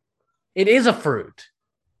fruit. It is a fruit.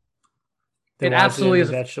 Then It why absolutely it is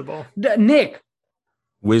a a- vegetable. Nick,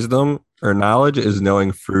 Wisdom or knowledge is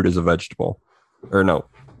knowing fruit is a vegetable. Or no,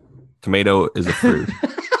 tomato is a fruit.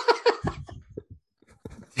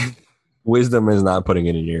 Wisdom is not putting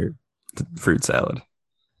it in your fruit salad.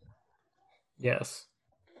 Yes.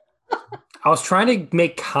 I was trying to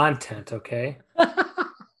make content, okay?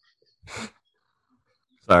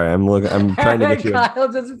 Sorry, I'm trying to get you.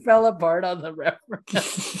 Kyle just fell apart on the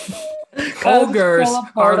reference. Ogres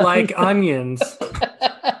are like onions.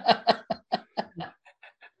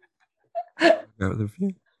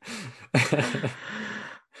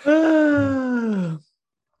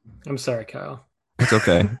 I'm sorry, Kyle. It's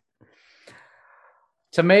okay.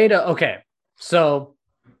 Tomato. Okay, so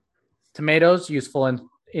tomatoes useful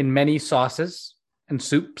in many sauces and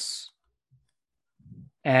soups,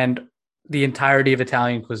 and the entirety of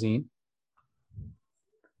Italian cuisine.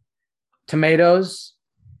 Tomatoes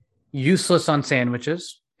useless on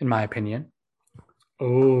sandwiches, in my opinion.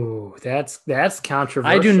 Oh, that's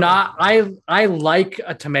controversial. I do not. I like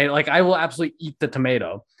a tomato. Like I will absolutely eat the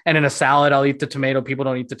tomato. And in a salad, I'll eat the tomato. People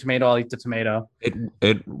don't eat the tomato. I'll eat the tomato.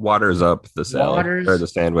 It waters up the salad or the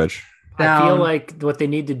sandwich. I feel down. like what they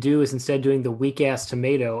need to do is instead of doing the weak ass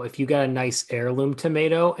tomato, if you got a nice heirloom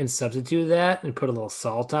tomato and substitute that and put a little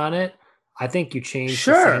salt on it, I think you change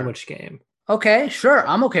Sure. the sandwich game. Okay, sure.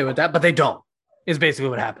 I'm okay with that, but they don't, is basically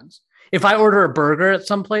what happens. If I order a burger at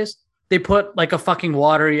some place, they put like a fucking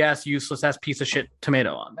watery ass, useless ass piece of shit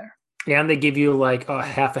tomato on there. And they give you like a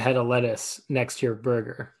half a head of lettuce next to your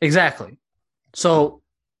burger. Exactly. So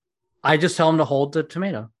I just tell them to hold the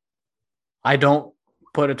tomato. I don't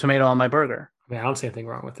put a tomato on my burger. I mean, I don't see anything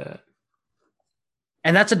wrong with that.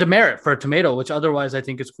 And that's a demerit for a tomato, which otherwise I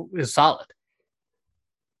think is solid.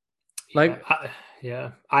 Like,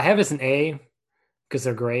 I have it as an A because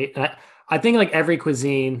they're great. And I think like every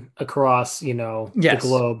cuisine across, the Yes.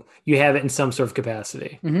 globe, you have it in some sort of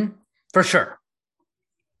capacity. for sure.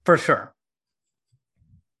 For sure.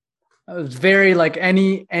 It's very like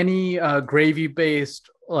any gravy based,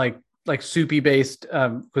 like soupy based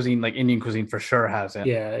cuisine, like Indian cuisine for sure has it.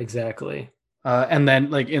 Yeah, exactly. And then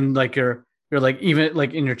like in like your like even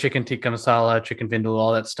like in your chicken tikka masala, chicken vindaloo,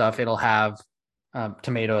 all that stuff, it'll have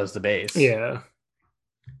tomato as the base. Yeah.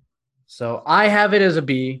 So I have it as a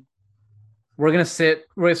B.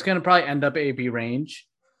 It's gonna probably end up A B range.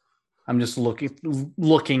 I'm just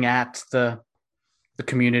looking at the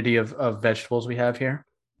community of vegetables we have here.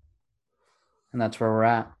 And that's where we're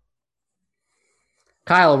at.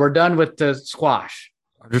 Kyle, we're done with the squash.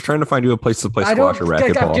 I'm just trying to find you a place to play squash or I've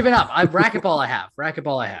racquetball. given up. Racquetball I have.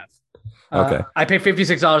 Racquetball I have. Okay. I pay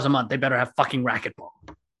 $56 a month. They better have fucking racquetball.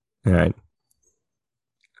 All right.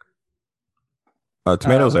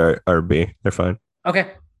 Tomatoes are B. They're fine.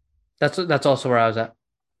 Okay. That's also where I was at.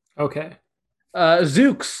 Okay.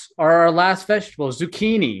 Zooks are our last vegetable.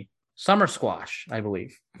 Zucchini. Summer squash, I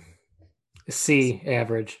believe. C,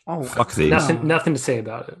 average. Oh, Fuck these. Nothing to say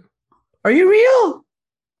about it. Are you real?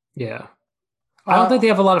 Yeah. I don't think they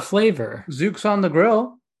have a lot of flavor. Zooks on the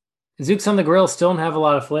grill. Zooks on the grill still don't have a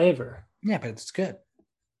lot of flavor. Yeah, but it's good.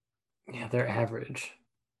 Yeah, they're average.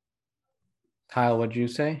 Kyle, what'd you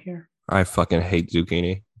say here? I fucking hate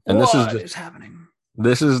zucchini. And What is happening?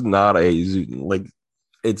 this is not like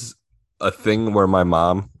it's a thing where my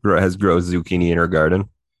mom has grown zucchini in her garden.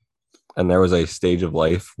 And there was a stage of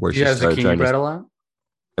life where Do she you have started zucchini trying bread to. a lot?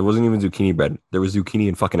 It wasn't even zucchini bread. There was zucchini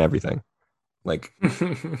in fucking everything. Like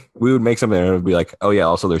we would make something and it would be like, oh yeah,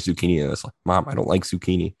 also there's zucchini in this. Like, Mom, I don't like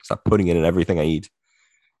zucchini. Stop putting it in everything I eat.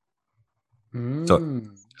 Mm,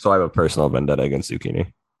 So I have a personal vendetta against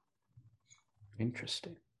zucchini.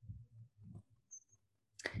 interesting.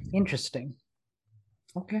 Interesting.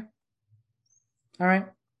 Okay. All right.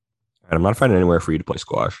 And I'm not finding anywhere for you to play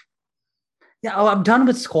squash. Yeah. Oh, I'm done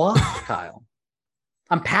with squash, Kyle.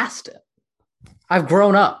 I'm past it. I've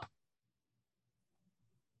grown up.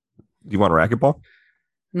 Do you want racquetball?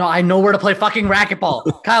 No, I know where to play fucking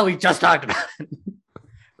racquetball. Kyle, we just talked about it.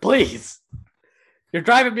 Please. You're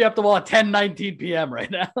driving me up the wall at 10:19 p.m. right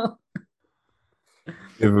now.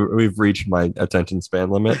 We've reached my attention span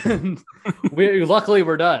limit. Luckily,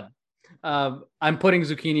 we're done. I'm putting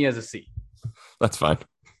zucchini as a C. That's fine.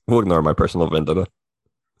 We'll ignore my personal vendetta.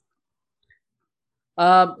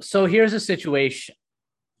 So here's a situation.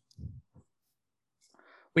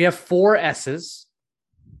 We have 4 S's.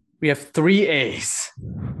 We have 3 A's.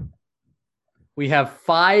 We have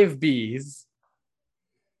 5 B's.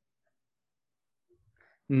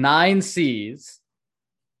 9 C's.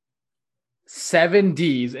 7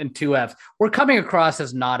 D's and 2 F's. We're coming across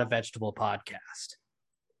as not a vegetable podcast.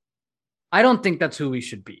 I don't think that's who we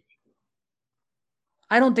should be.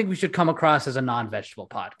 I don't think we should come across as a non-vegetable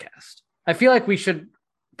podcast. I feel like we should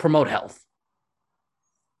promote health.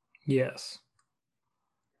 Yes.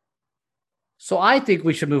 So I think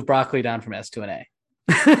we should move broccoli down from S to an A.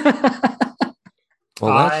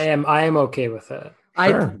 Well, I am okay with that.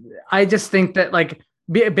 Sure. I just think that like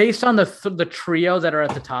based on the trio that are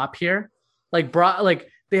at the top here, like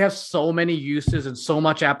they have so many uses and so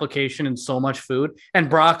much application and so much food. And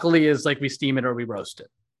broccoli is like we steam it or we roast it.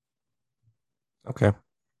 Okay.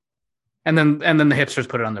 And then the hipsters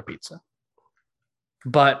put it on their pizza.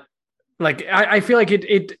 But like I feel like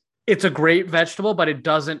it's a great vegetable, but it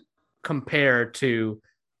doesn't compare to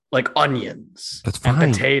like onions That's and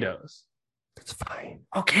fine. potatoes. That's fine.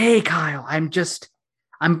 Okay, Kyle. I'm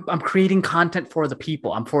creating content for the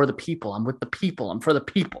people. I'm for the people. I'm with the people. I'm for the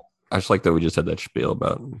people. I just like that we just had that spiel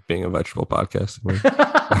about being a vegetable podcast.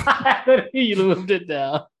 You moved it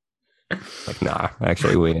down. Like, nah,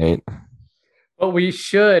 actually, we ain't. But we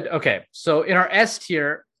should. Okay, so in our S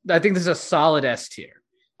tier, I think this is a solid S tier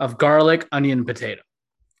of garlic, onion, potato.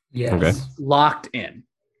 Yes. Okay. Locked in.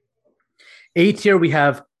 A tier, we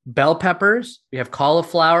have bell peppers, we have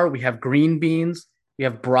cauliflower, we have green beans, we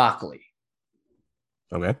have broccoli.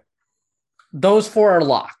 Okay. Those 4 are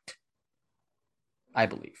locked, I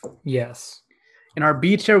believe. Yes. In our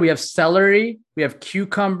B tier, we have celery, we have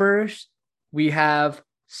cucumbers, we have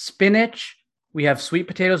spinach, we have sweet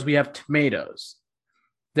potatoes, we have tomatoes.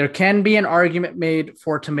 There can be an argument made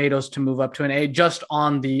for tomatoes to move up to an A just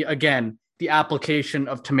on the application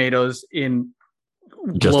of tomatoes in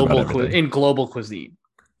global cuisine.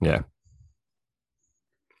 Yeah.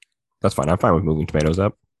 That's fine. I'm fine with moving tomatoes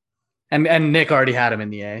up. And Nick already had him in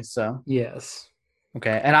the A, so Yes.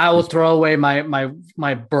 okay. And I will throw away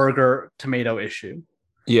my burger tomato issue.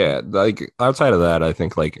 Yeah, like outside of that, I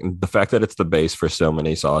think like the fact that it's the base for so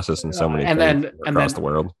many sauces and so many things across the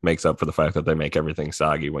world makes up for the fact that they make everything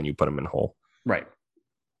soggy when you put them in whole. Right.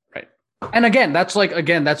 And again, that's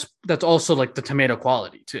also like the tomato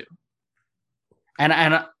quality too. And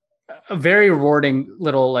a very rewarding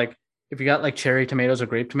little like if you got like cherry tomatoes or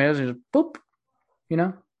grape tomatoes, you just boop,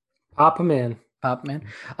 Pop them in. pop man.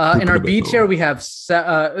 In our B tier, we have I said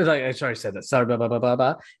that. Sorry, blah, blah, blah, blah,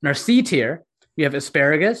 blah. In our C tier, we have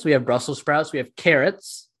asparagus, we have Brussels sprouts, we have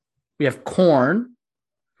carrots, we have corn,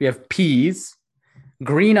 we have peas,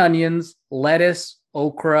 green onions, lettuce,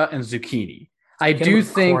 okra, and zucchini. I do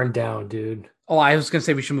think corn down, dude. Oh, I was gonna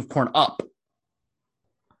say we should move corn up.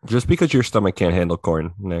 Just because your stomach can't handle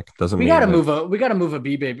corn, Nick, doesn't mean We gotta move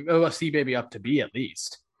a C baby up to B at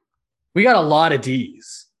least. We got a lot of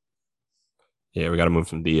D's. Yeah, we got to move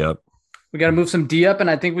some D up. We got to move some D up, and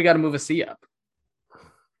I think we got to move a C up.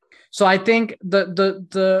 So I think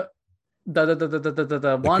the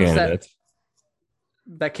ones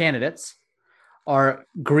that candidates are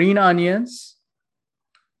green onions,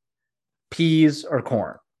 peas, or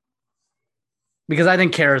corn. Because I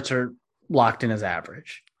think carrots are locked in as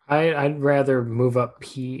average. I'd rather move up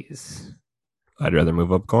peas. I'd rather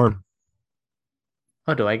move up corn.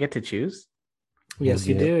 Oh, do I get to choose? Yes,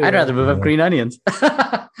 you do. I'd rather move up green onions.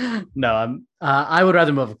 No, I would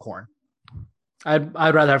rather move up corn. I'd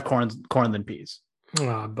rather have corn than peas.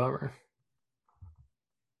 Oh, bummer.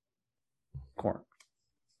 corn.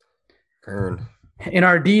 Kern. In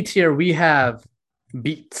our D tier, we have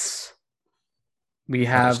beets. We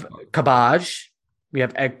have cabbage. We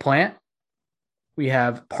have eggplant. We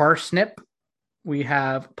have parsnip. We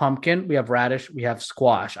have pumpkin. We have radish. We have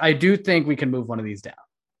squash. I do think we can move one of these down.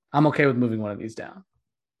 I'm okay with moving one of these down.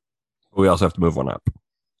 We also have to move one up.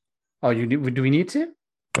 Oh, do we need to?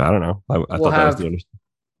 I don't know. I thought that was the understanding.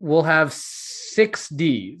 We'll have 6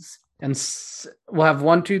 Ds and we'll have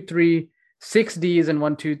 1, 2, 3, 6 Ds and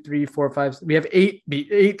 1, 2, 3, 4, 5. We have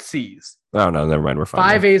 8 Cs. Oh no, never mind. We're fine.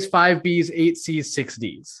 5 A's, 5 B's, 8 C's, 6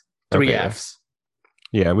 D's, 3 Okay, F's.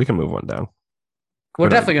 Yeah, we can move one down. We're We're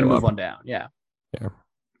not definitely gonna gonna go move up. one down. Yeah. Yeah.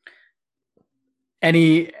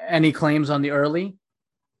 Any claims on the early?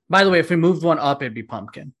 By the way, if we moved one up, it'd be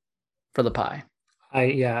pumpkin for the pie. I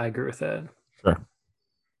agree with that. Sure.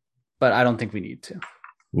 But I don't think we need to.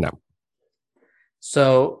 No.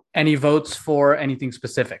 So, any votes for anything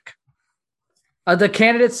specific? The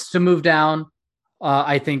candidates to move down,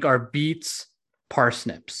 I think, are beets,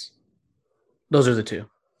 parsnips. Those are the two.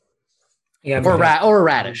 Yeah, Or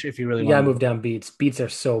radish, if you really you want gotta to move down beets. Beets are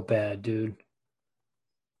so bad, dude.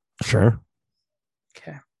 Sure.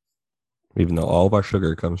 Okay. Even though all of our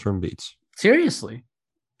sugar comes from beets. Seriously.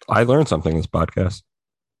 I learned something in this podcast.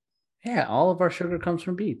 Yeah, all of our sugar comes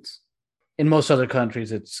from beets. In most other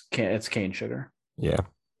countries, it's cane sugar. Yeah.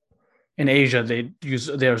 In Asia,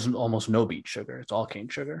 there's almost no beet sugar. It's all cane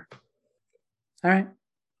sugar. All right.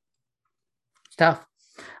 It's tough.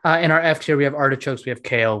 In our F tier, we have artichokes, we have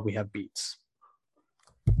kale, we have beets.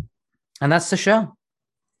 And that's the show.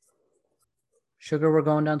 Sugar, we're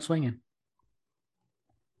going down swinging.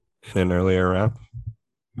 In an earlier round.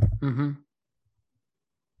 Mm-hmm.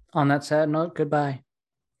 On that sad note, goodbye,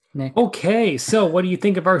 Nick. Okay, so what do you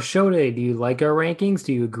think of our show today? Do you like our rankings?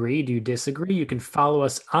 Do you agree? Do you disagree? You can follow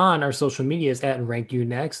us on our social medias at Rank You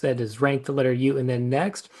Next. That is rank the letter U and then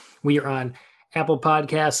next. We are on Apple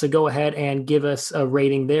Podcasts, so go ahead and give us a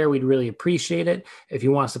rating there. We'd really appreciate it. If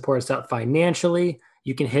you want to support us out financially,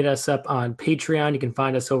 you can hit us up on Patreon. You can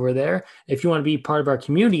find us over there. If you want to be part of our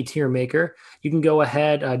community tier maker, you can go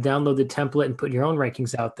ahead, download the template and put your own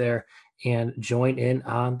rankings out there and join in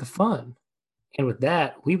on the fun. And with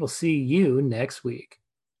that, we will see you next week.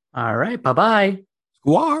 All right. Bye-bye.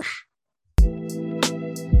 Squash.